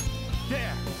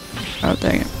 There! Oh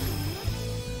dang it.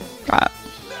 Got it.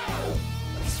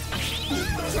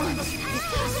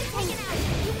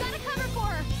 You've got to cover for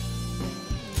her.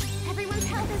 Everyone's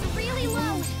health is really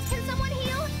low. Can someone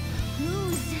heal?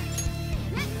 Who's?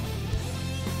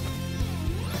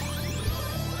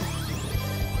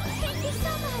 Thank you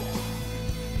so much.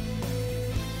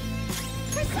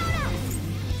 Persona!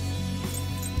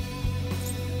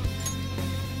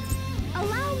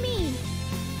 Allow me.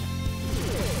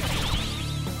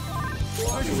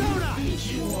 Persona!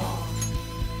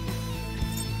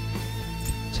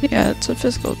 So yeah, it's a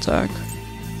physical attack.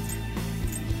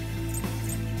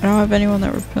 I don't have anyone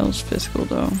that repels physical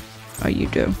though. Oh, you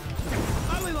do.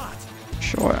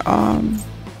 Sure,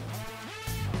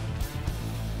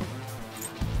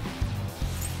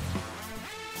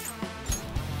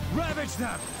 Ravage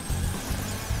them!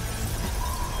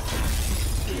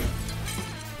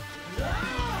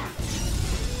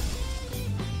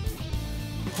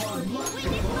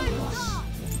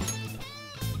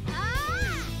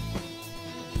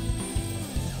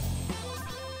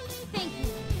 Thank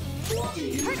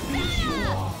you.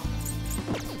 Persona!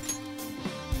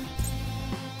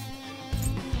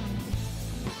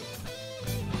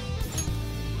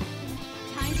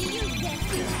 Time to use this.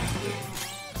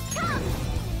 Come!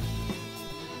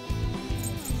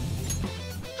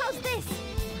 How's this?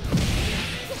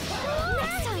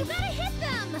 Next time, you gotta hit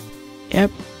them!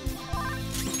 yep.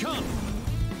 Come!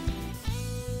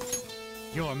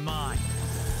 You're mine.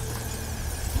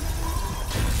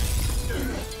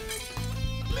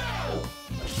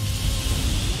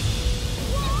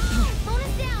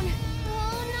 Bonus down!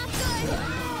 Oh, not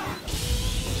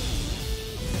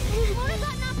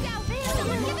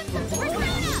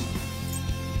Persona!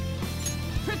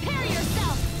 Prepare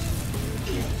yourself!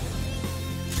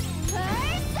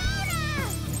 Persona!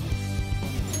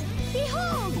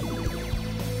 Behold!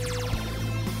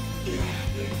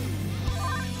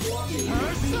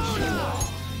 Persona!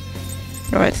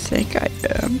 Do I think I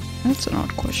am? That's an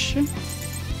odd question.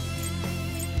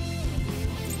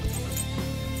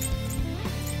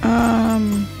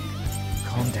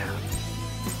 Calm down.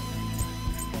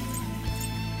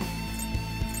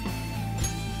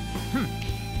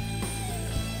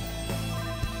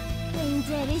 Playing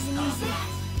dead isn't easy.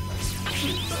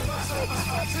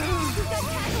 We've got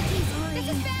casualties. This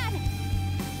is bad.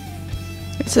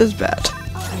 This is bad.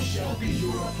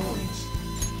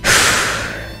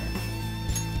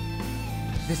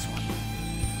 This one.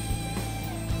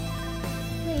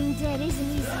 Playing dead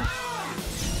isn't easy.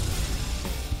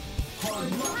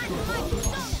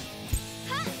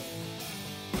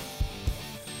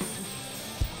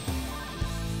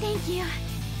 Thank you.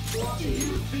 What do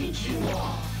you think you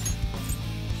are?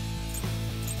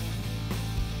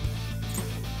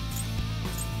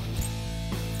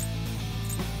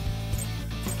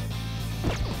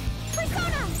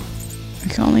 Persona! I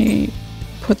can only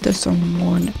put this on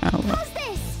one ally. How's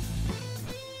this?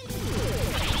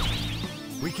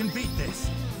 We can beat this.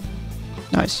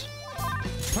 Nice.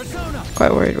 Persona.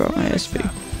 Quite worried about my SP.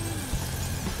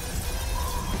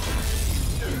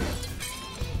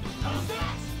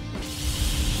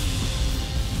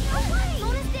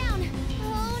 Slow us down.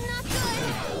 Oh, not good.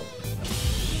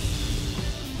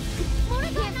 Mona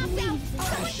got knocked out.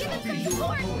 Someone give us some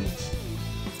support.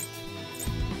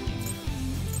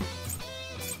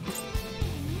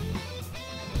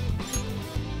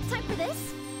 Time for this.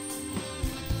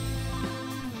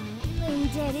 Playing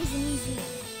dead isn't easy.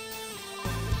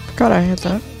 God, I had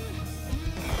that.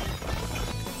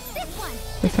 This one.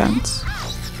 Defense.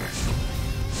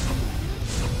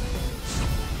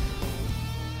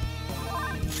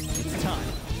 It's time.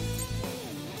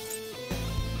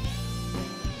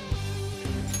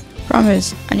 Problem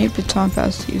is, I need Baton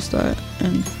Pass to use that,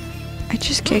 and I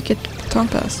just can't get the Baton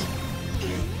Pass.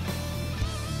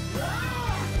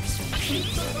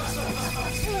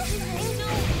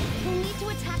 We'll need to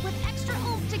attack with extra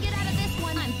oomph to get out of this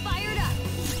one. I'm fired up.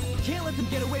 Can't let them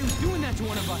get away with doing that to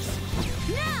one of us.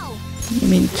 Now! You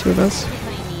mean two of us? I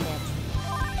need it.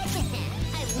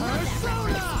 I love that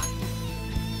reference.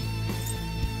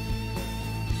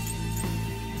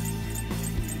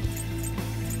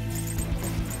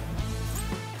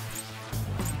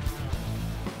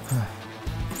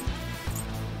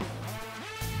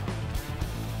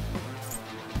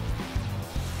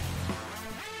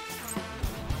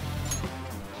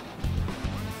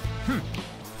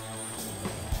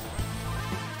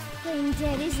 Playing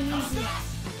dead isn't easy.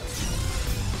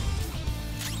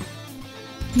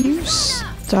 Can you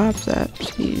stop that,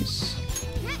 please?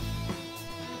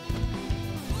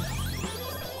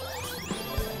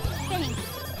 Thanks.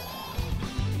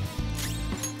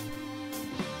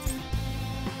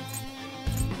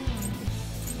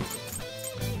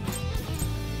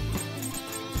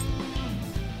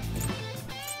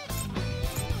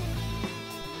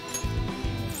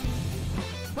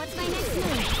 What's my next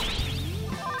move?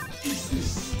 Is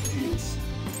this it?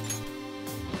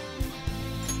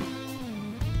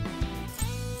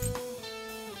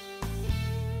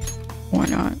 Why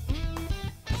not?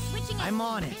 Switching it. I'm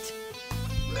on it.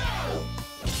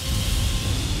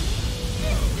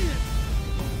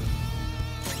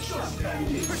 Just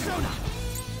end it. Persona.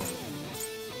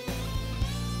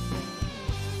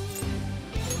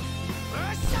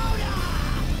 Persona.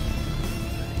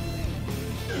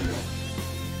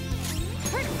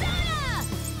 Persona!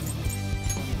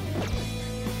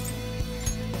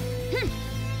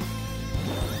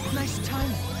 Nice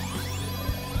timing.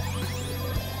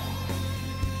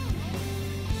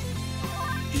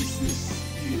 Is this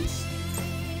it?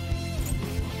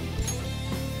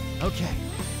 Okay.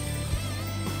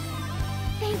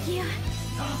 Thank you. You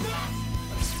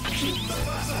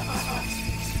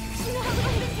know how the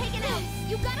been taken out.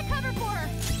 You gotta cover for her.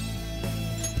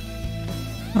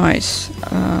 Nice.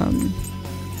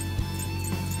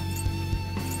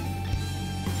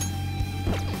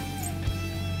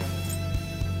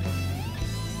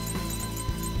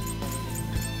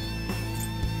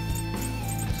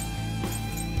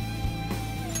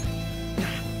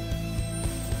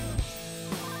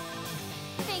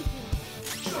 Thank you.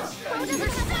 Bro doesn't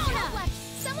have much health left.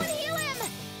 Someone heal him.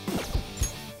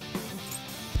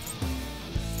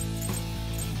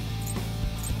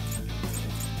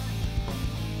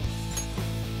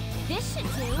 This should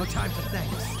do. No time for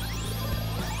thanks.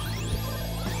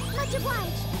 Much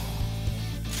obliged.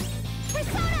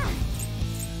 Persona!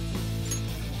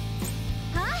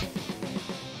 Huh?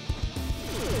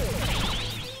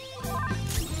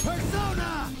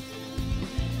 Persona!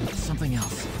 Something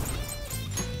else.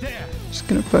 There. Just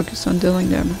gonna focus on dealing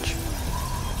damage.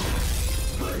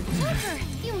 Tucker,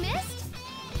 you missed?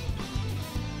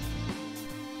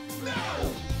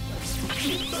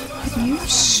 You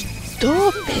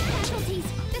stupid! Casualties!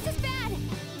 This is bad!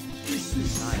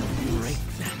 I'll break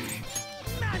them.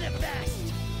 Manifest!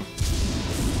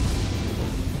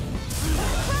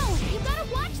 Bro, you gotta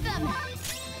watch them!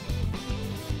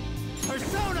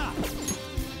 Persona!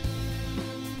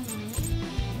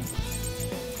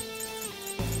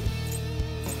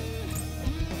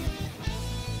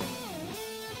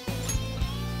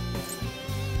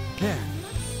 There.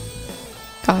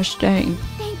 Gosh dang,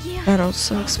 Thank you. battle's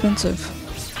so expensive.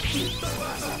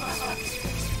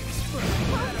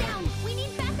 Calm down. We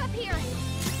need backup here.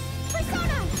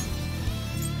 Persona!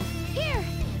 Here!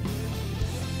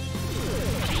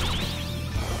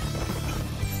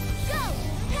 Go!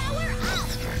 Power up!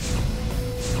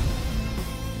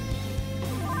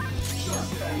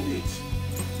 Just end it.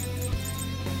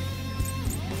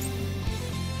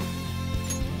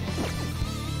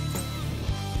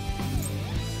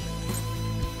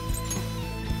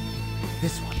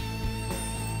 This one.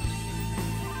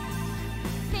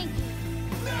 Thank you.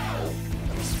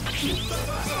 We've got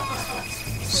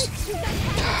casualties.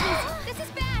 This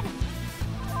is bad.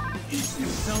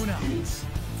 Persona.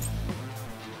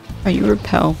 Are you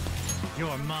repel?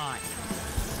 You're mine.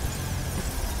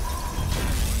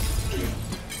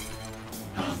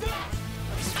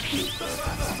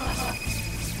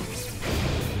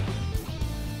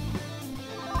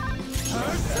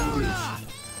 Persona!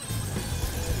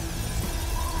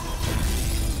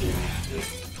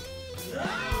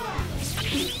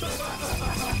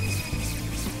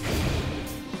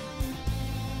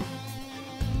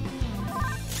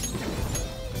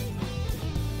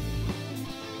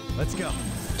 Let's go.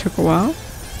 Took a while.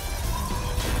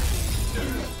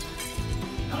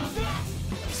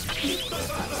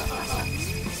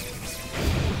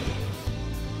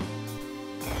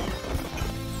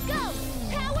 Go!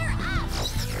 Power up!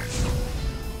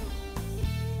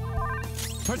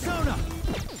 Persona!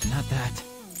 Not that.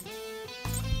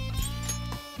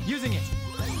 Using it.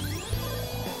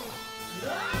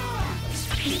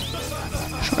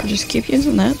 Sure, just keep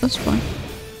using that, that's fine.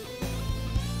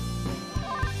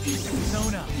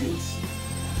 Persona.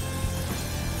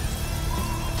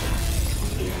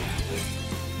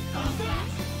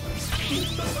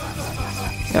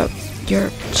 Yep,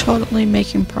 you're totally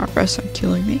making progress on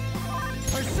killing me.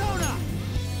 Persona!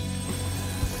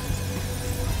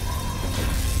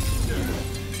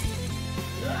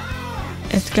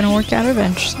 It's gonna work out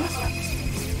eventually.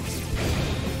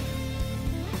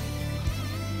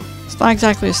 It's not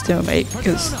exactly a stalemate,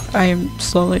 because I am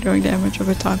slowly doing damage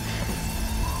over time.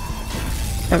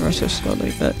 Ever so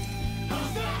slowly, but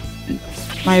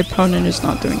my opponent is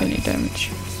not doing any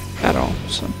damage at all,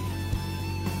 so.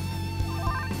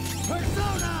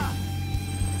 Persona!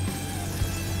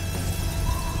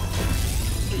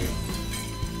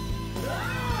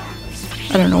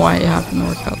 I don't know why it happened to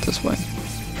work out this way.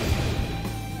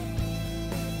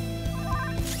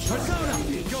 Persona!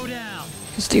 Go down!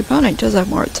 Because the opponent does have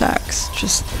more attacks,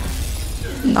 just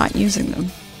not using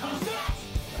them.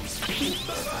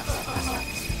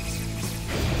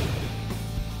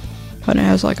 Opponent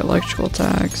has like electrical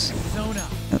attacks, Persona!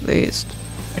 at least,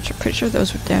 which I'm pretty sure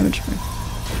those would damage me.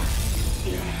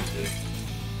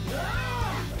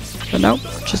 But nope,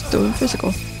 just doing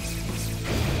physical.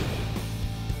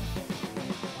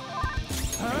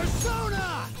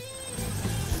 Persona!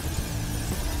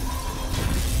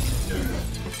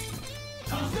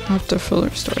 After full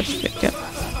restores, yep.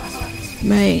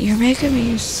 Mate, you're making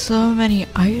me use so many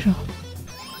items.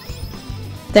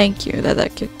 Thank you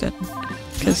that kicked in.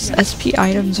 Because SP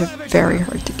items are very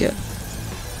hard to get.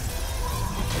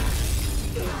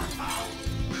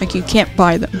 Like, you can't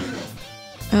buy them.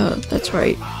 Oh, that's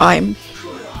right. I'm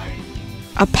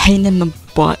a pain in the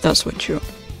butt, that's what you are.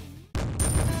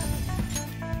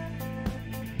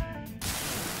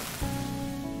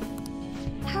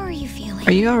 How are you feeling?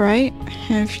 Are you alright?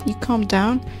 Have you calmed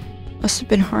down? Must have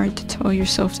been hard to tell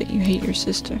yourself that you hate your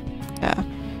sister. Yeah,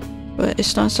 but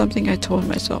it's not something I told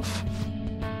myself.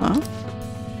 Huh?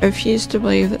 I refused to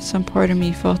believe that some part of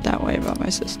me felt that way about my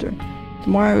sister. The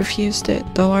more I refused it,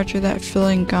 the larger that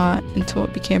feeling got until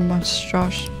it became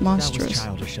monstrous. That was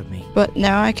childish of me. But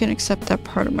now I can accept that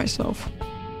part of myself.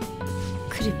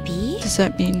 Could it be? Does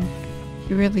that mean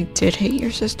you really did hate your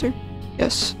sister?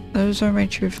 Yes, those are my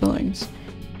true feelings.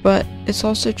 But it's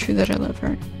also true that I love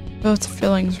her. Both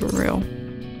feelings were real.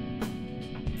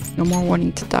 No more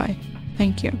wanting to die.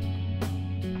 Thank you.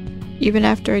 Even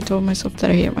after I told myself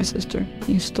that I hate my sister,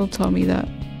 you still tell me that.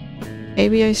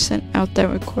 Maybe I sent out that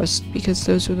request because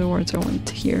those were the words I wanted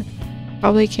to hear.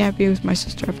 Probably can't be with my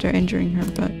sister after injuring her,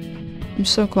 but I'm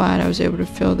so glad I was able to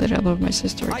feel that I love my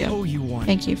sister again. I owe you one.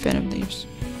 Thank you, Phantom Thieves.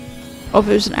 Oh, if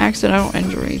it was an accident, I don't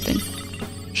injure anything.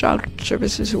 Child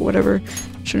services or whatever.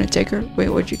 Shouldn't I take her? Wait,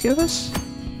 what'd you give us?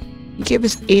 You gave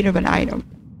us 8 of an item.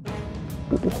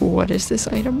 What is this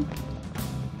item?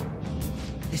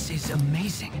 This is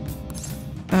amazing.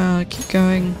 Keep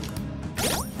going.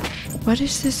 What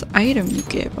is this item you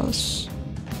gave us?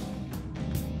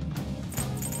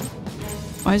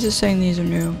 Why is it saying these are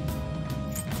new?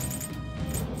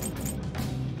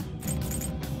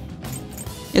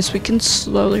 Yes, we can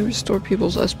slowly restore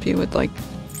people's SP with like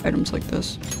items like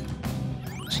this.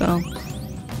 So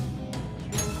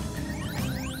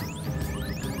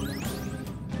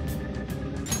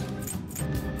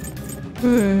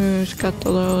who's got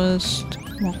the lowest?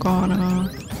 Morgana.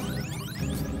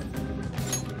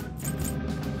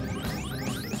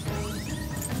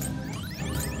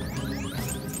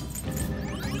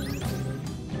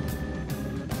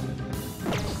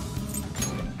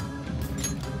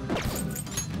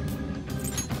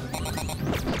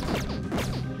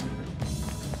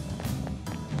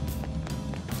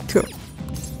 Cool.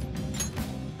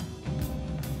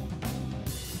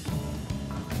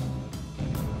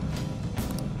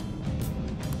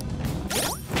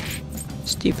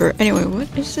 Steeper. Anyway, what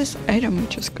is this item we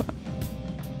just got?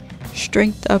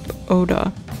 Strength up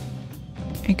Oda.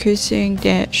 Increasing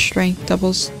that strength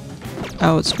doubles.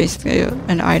 Oh, it's basically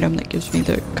an item that gives me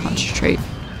the concentrate.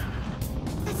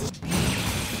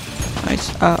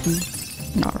 Nice.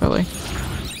 Not really.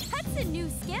 That's a new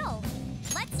skill.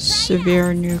 Let's try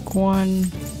Severe nuke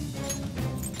 1.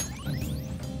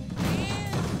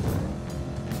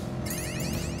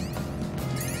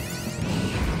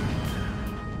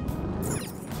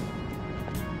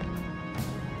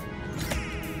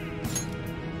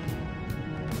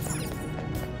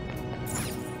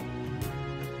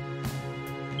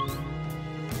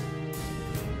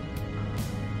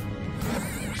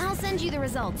 that. I'll send you the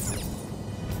results.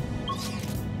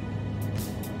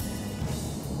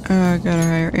 Got a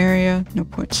higher area. No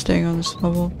point staying on this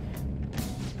level.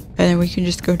 And then we can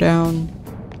just go down.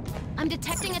 I'm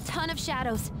detecting a ton of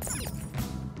shadows.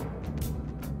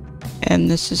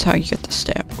 And this is how you get the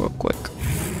stamp real quick.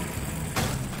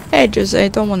 Hey Jose, I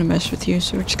don't want to mess with you,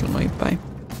 so we're just gonna leave. Bye.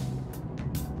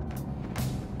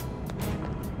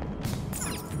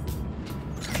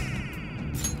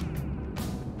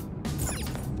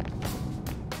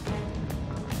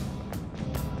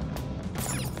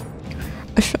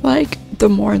 I feel like the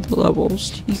more the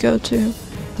levels you go to,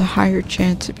 the higher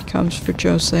chance it becomes for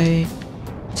Jose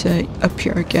to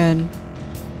appear again.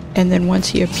 And then once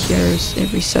he appears, it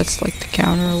resets like the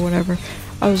counter or whatever.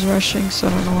 I was rushing, so I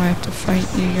don't know why I have to fight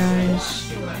you guys.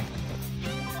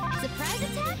 Surprise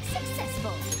attack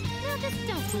successful. Now just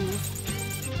don't lose.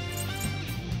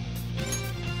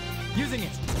 Using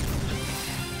it.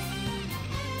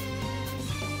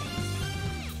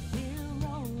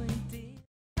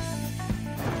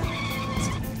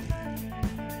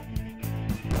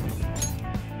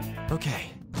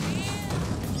 Okay.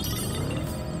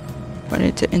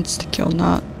 Wanted to insta-kill,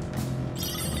 not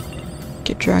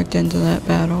get dragged into that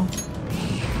battle.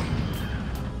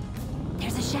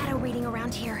 There's a shadow reading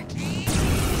around here.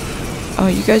 Oh,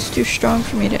 you guys are too strong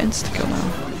for me to insta-kill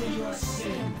now.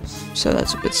 So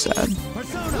that's a bit sad. Ooh,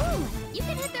 you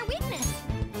can hit their weakness.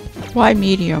 Why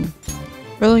medium?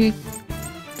 Really?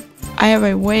 I have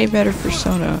a way better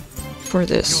persona for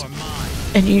this.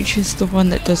 And you choose the one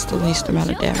that does the least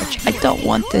amount of damage. I don't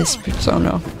want this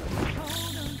persona.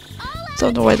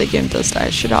 Don't know why the game does that.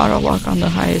 It should auto-lock on the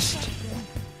highest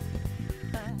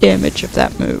damage of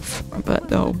that move. But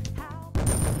no.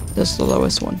 That's the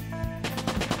lowest one.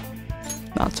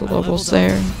 Not the levels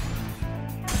there.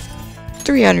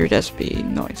 300 SP.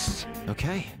 Nice.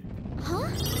 Okay. Huh?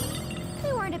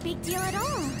 They weren't a big deal at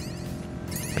all.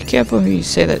 Be careful who you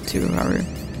say that to, Haru.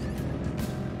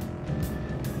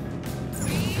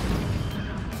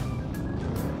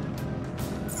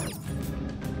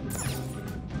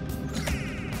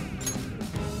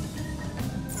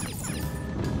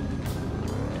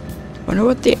 I wonder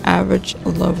what the average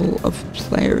level of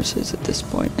players is at this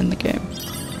point in the game.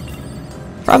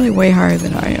 Probably way higher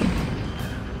than I am.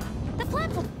 The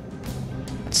platform.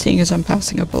 Seeing as I'm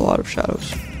passing up a lot of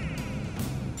shadows.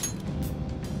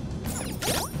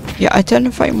 Yeah, I tend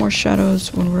to fight more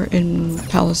shadows when we're in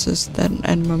palaces than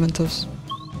in mementos.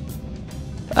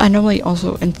 I normally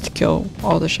also insta-kill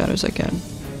all the shadows I can.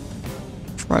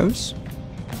 Froze?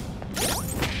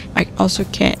 I also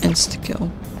can't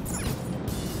insta-kill.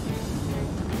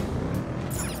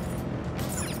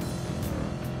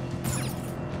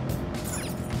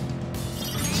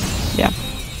 Yeah.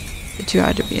 The two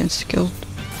had to be insta-killed.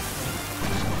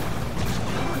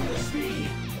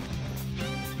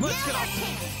 Let's go.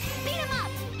 Beat him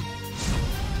up.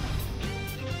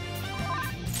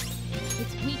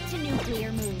 It's weak to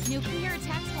nuclear moves. Nuclear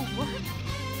attacks won't work.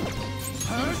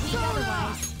 It's weak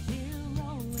otherwise.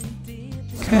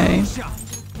 Okay.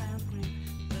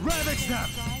 Ravage them!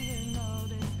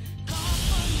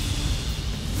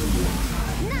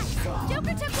 Nice.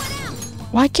 Joker took one out.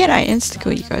 Why can't I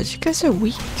insta-kill you guys? You guys are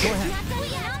weak. Not done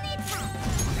yet on the attack.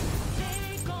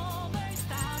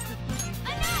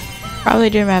 Probably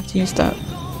didn't have to use that.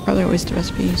 Probably wasted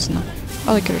recipe using that.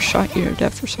 Probably could have shot you to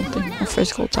death or something. A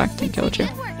physical attack then killed you.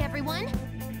 Good work, everyone.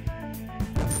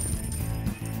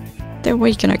 They're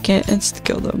weak and I can't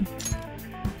insta-kill them.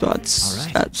 That's,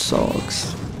 Alright. that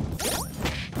sucks.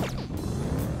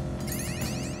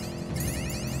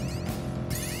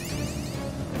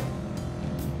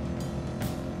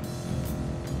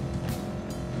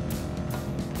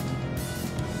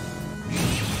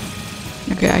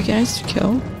 Okay, I can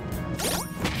insta-kill.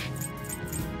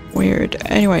 Weird.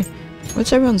 Anyway,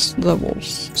 what's everyone's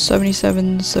levels?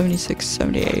 77, 76,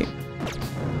 78.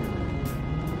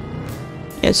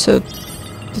 Yeah, so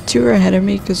the two are ahead of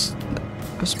me because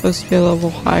I was supposed to be a level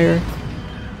higher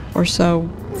or so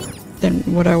than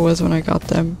what I was when I got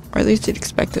them. Or at least I'd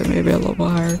expected maybe a level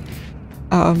higher.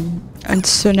 And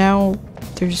so now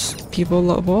there's people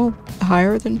level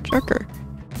higher than Joker.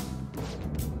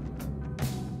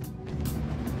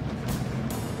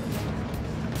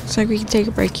 Looks like we can take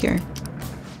a break here.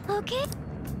 Okay.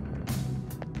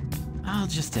 I'll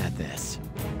just add this.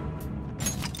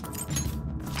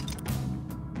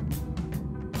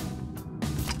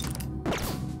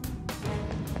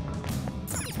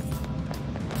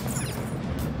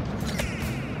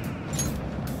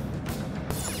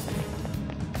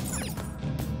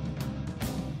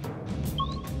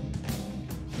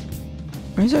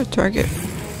 Where's our target?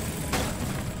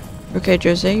 Okay,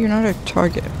 Jose, you're not a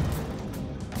target.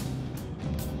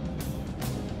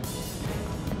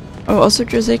 Oh, also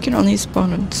Jose can only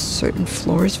spawn on certain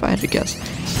floors if I had to guess.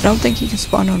 I don't think he can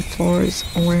spawn on floors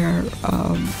where,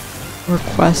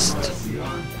 request.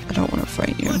 I don't want to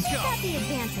fight you. Got the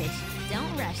advantage.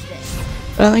 Don't rush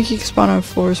this. I don't think he can spawn on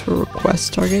floors where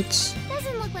request targets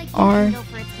Doesn't look like you are. can go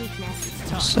for its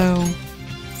weakness. So,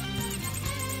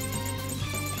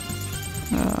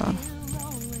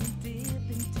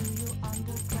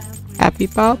 Happy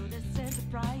Pop?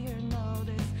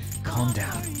 Calm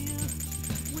down.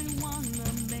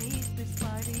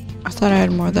 I thought I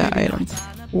had more of that item.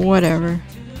 Whatever.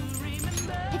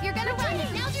 If you're gonna run,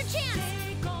 now's your chance.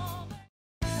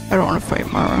 I don't want to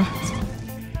fight Mara.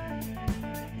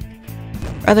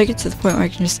 I'd rather get to the point where I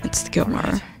can just insta-kill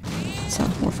Mara.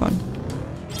 Sounds more fun.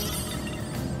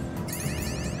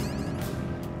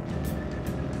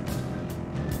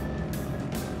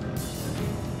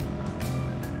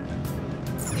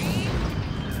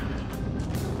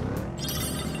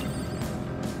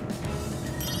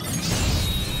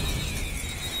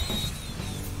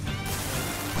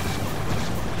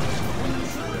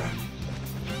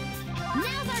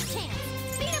 Now's our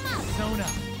chance. Beat him up. Zone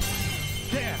up.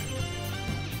 There.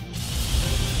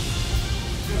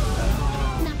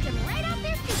 Knocked him right off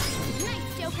their feet. Nice,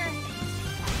 Joker.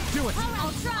 Do it. All right,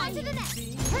 I'll try. On to the next.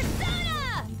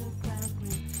 Persona!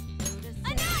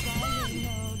 Enough!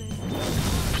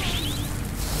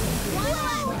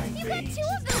 Whoa! You got two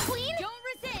of them, Queen! Don't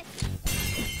resist!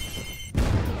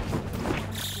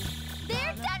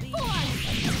 They're done for!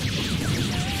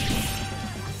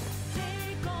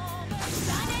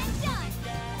 Done and done!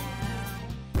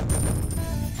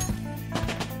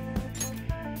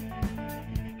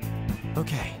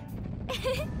 Okay.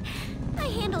 I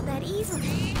handled that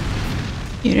easily.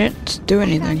 You didn't do Found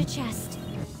a anything. chest.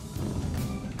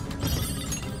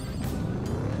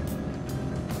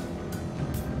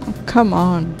 Oh, come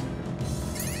on.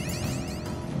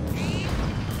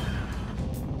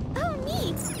 Oh,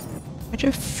 neat! Why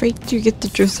the freak do you get the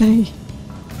Jose?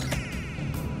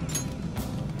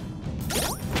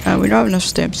 We don't have enough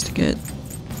stamps to get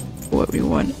what we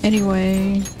want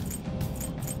anyway.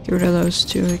 Get rid of those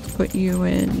two. I can put you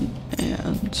in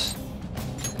and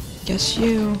guess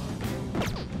you.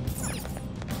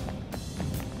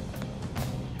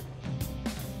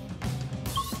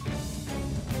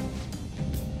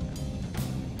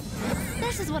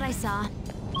 This is what I saw.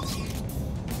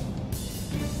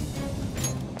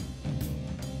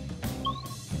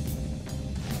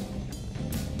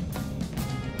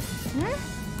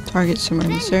 Target somewhere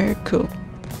in this area. Cool.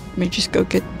 Let me just go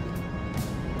get.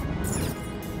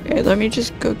 Okay, let me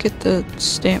just go get the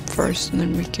stamp first, and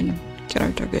then we can get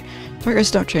our target.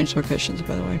 Targets don't change locations,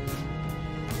 by the way.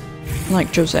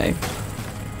 Like Jose.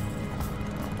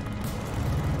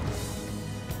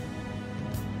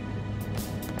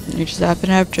 You just happen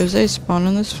to have Jose spawn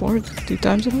on this floor 2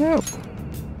 times in a row.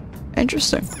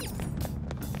 Interesting.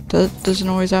 That doesn't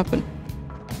always happen.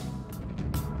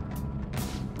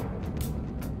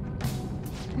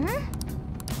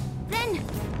 Then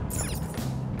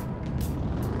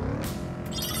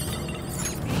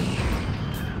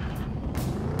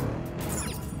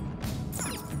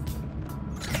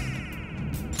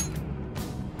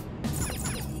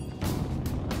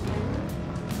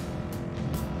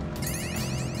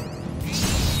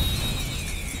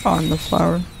On the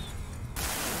flower.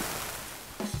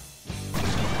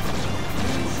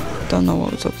 Don't know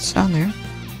what was up down there.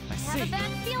 have a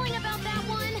bad feeling about that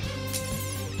one.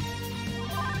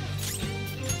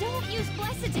 Don't use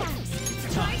bless attacks.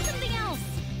 Try something else.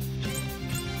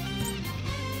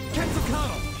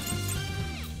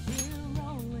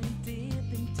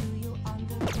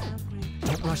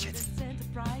 Don't rush it.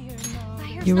 Fire's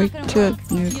You not weak gonna to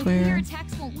work. nuclear.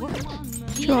 attacks won't work.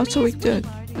 The You're also enemy weak is to.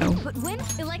 No. But wind,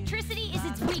 electricity is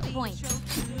its weak point.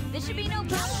 This should be no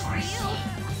problem for you.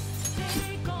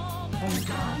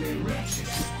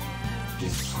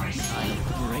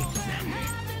 Break them.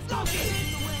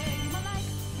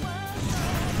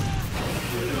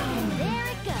 There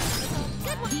it goes.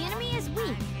 Good one. The enemy is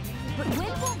weak, but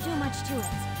wind won't do much to it.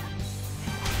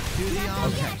 Do the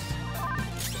Okay.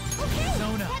 Okay,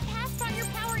 Zona. that passed on your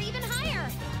power even higher.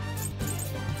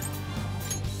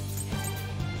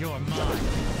 You're mine.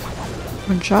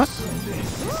 One shot. Ooh,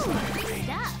 great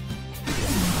stuff.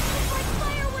 It's like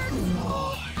fireworks.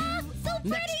 Ah, so pretty.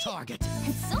 Next target.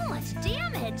 And so much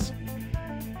damage.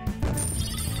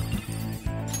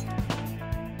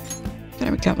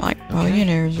 Gonna become like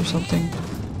millionaires or something.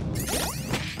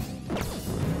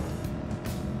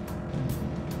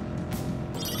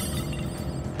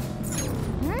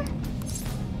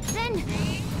 Then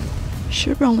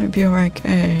Should only be rank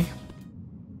A.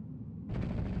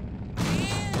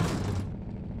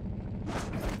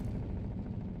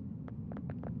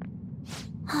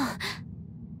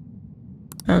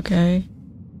 Okay.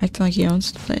 Acting like he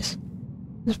owns the place.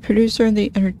 The producer of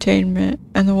the entertainment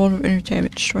and the world of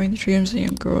entertainment, destroying the dreams of the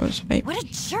young girls. Mate, what a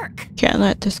jerk. can't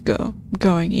let this go. I'm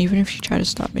going, even if you try to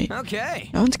stop me. Okay.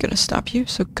 No one's gonna stop you,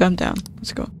 so calm down.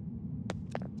 Let's go.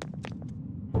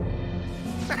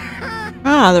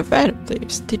 Ah, the Phantom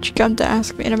Thieves. Did you come to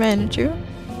ask me to manage you?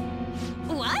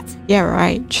 What? Yeah,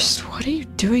 right. Just what are you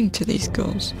doing to these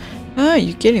girls? Ah,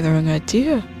 you're getting the wrong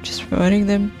idea. Just promoting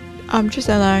them. I'm just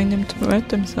allowing them to promote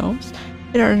themselves.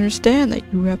 They don't understand that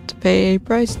you have to pay a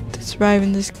price to survive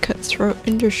in this cutthroat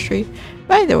industry.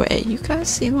 By the way, you guys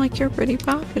seem like you're pretty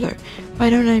popular. Why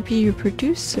don't I be your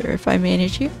producer? If I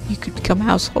manage you, you could become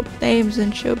household names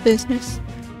in show business.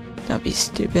 Don't be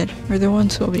stupid. We're the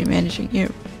ones who will be managing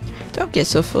you. Don't get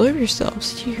so full of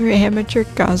yourselves. You're amateur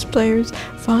cosplayers.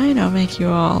 Fine, I'll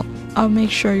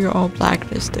make sure you're all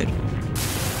blacklisted.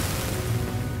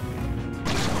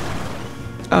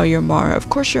 Oh, you're Mara. Of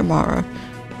course you're Mara.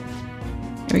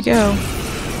 Here we go.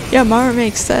 Yeah, Mara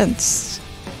makes sense.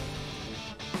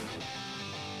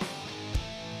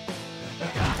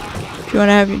 If you want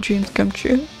to have your dreams come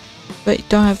true, but you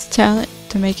don't have the talent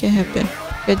to make it happen,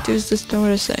 all you gotta do is just know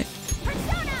what I say.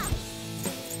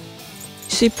 You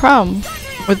see, problem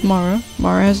with Mara,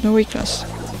 Mara has no weakness.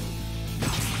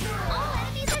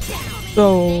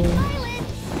 So,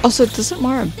 also, doesn't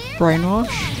Mara brainwash?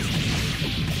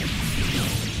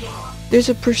 There's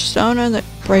a persona that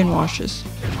brainwashes.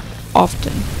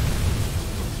 Often.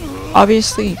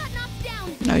 Obviously,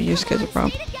 no, you just guys are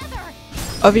wrong.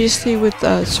 Obviously, with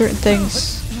certain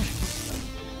things,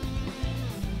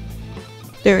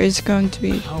 there is going to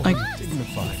be, like,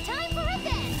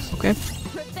 okay.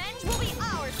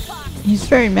 He's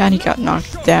very mad he got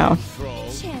knocked down.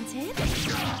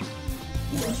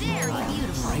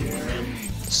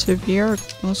 Severe,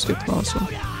 mostly awesome.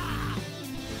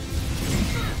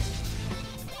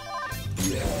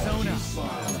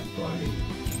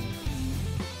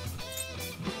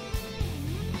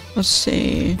 Let's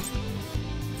see.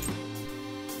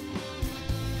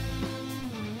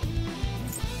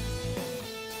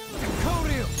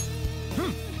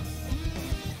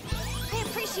 I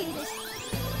appreciate it.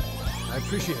 I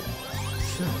appreciate it.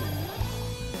 Sure.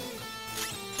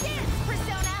 Dance,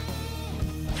 Persona!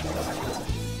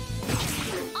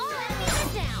 All enemies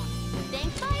down.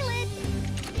 Thanks, Violet.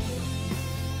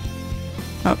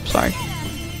 Oh, sorry.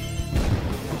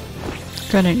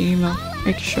 Got an email,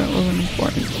 making sure it wasn't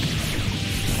important.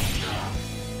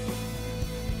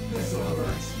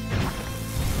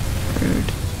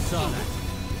 Rude.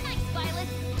 Nice, Violet.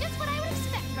 Just what I would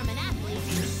expect from an athlete.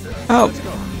 Oh,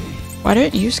 why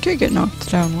didn't Yusuke get knocked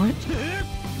down? What?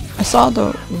 I saw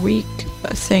the weak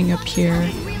thing appear,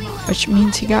 which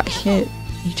means he got hit.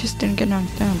 He just didn't get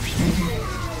knocked down for some reason.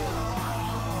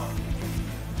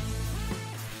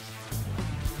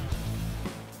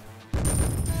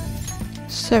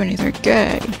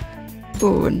 $73K.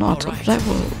 Ooh, and lots of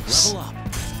levels.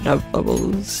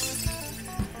 Levels.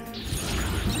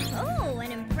 Oh,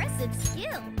 an impressive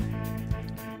skill.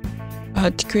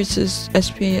 Decreases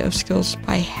SP of skills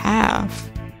by half.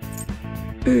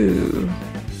 Ooh.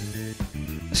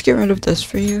 Let's get rid of this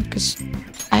for you, because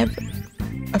I have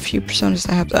a few personas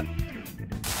that have that.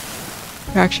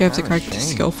 You actually have to correct the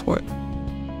skill for it.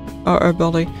 Or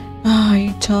ability. Ah, are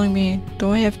you telling me the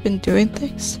way I've been doing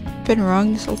things? Been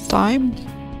wrong this whole time?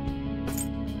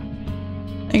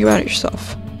 Think about it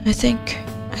yourself. I think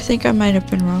I might have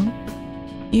been wrong.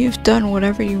 You've done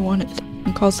whatever you wanted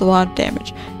and caused a lot of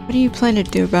damage. What do you plan to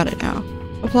do about it now?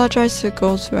 Apologize to the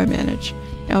girls who I manage.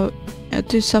 Now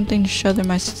do something to show them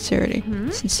my sincerity.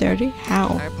 Sincerity?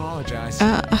 How? I apologize.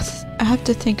 I have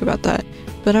to think about that,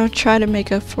 but I'll try to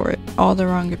make up for it, all the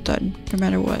wrong I've done, no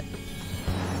matter what.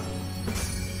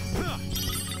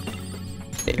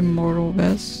 Immortal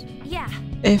Vest. Yeah.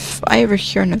 If I ever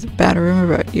hear another bad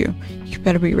rumor about you, you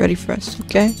better be ready for us,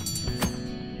 okay?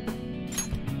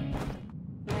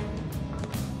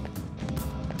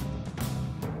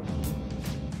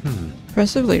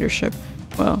 Impressive leadership.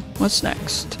 Well, what's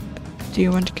next? Do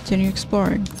you want to continue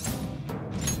exploring?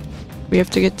 We have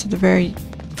to get to the very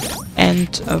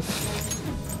end of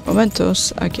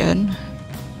Mementos again.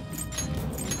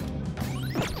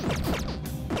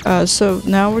 So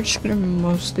now we're just gonna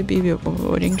mostly be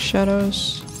avoiding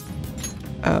shadows.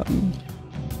 I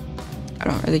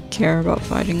don't really care about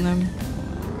fighting them.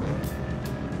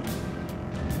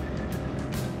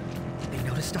 They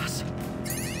noticed us.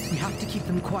 We have to keep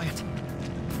them quiet.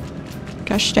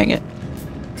 Gosh dang it.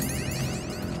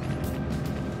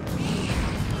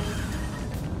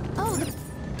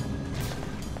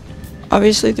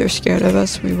 Obviously they're scared of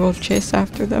us. We will chase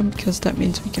after them because that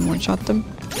means we can one-shot them.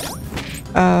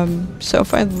 So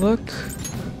if I look,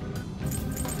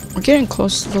 we're getting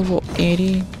close to level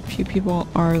 80. A few people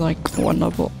are like 1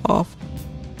 level off.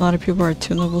 A lot of people are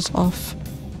 2 levels off.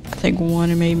 I think 1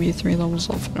 and maybe 3 levels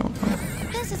off. I don't know.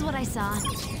 This is what I saw.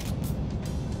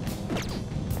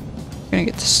 Gonna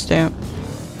get the stamp.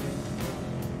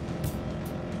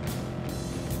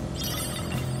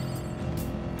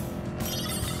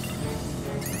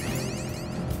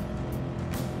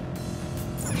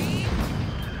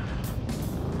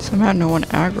 Somehow no one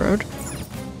aggroed.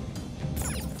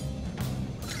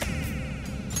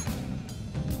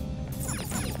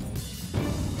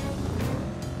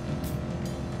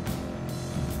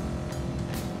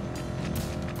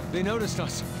 They noticed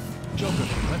us. Joker,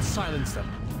 let's silence them.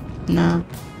 No.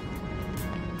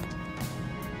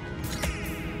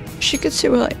 She could see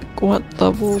what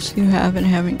levels you have and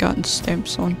haven't gotten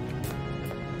stamps on.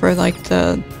 For like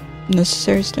the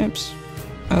necessary stamps.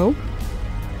 Oh?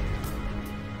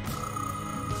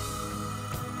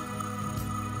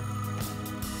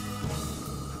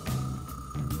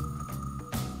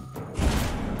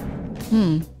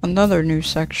 Another new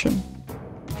section.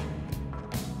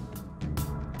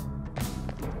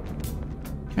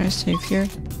 Can I save here?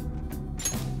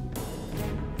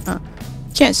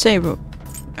 Can't save it.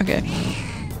 Okay.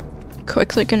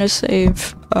 Quickly gonna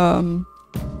save, and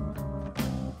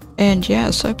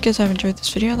yeah, so I hope you guys have enjoyed this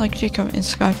video. Like, comment, and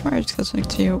subscribe for more, because I'll link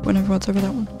to you whenever, whatever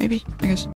that one, maybe, I guess.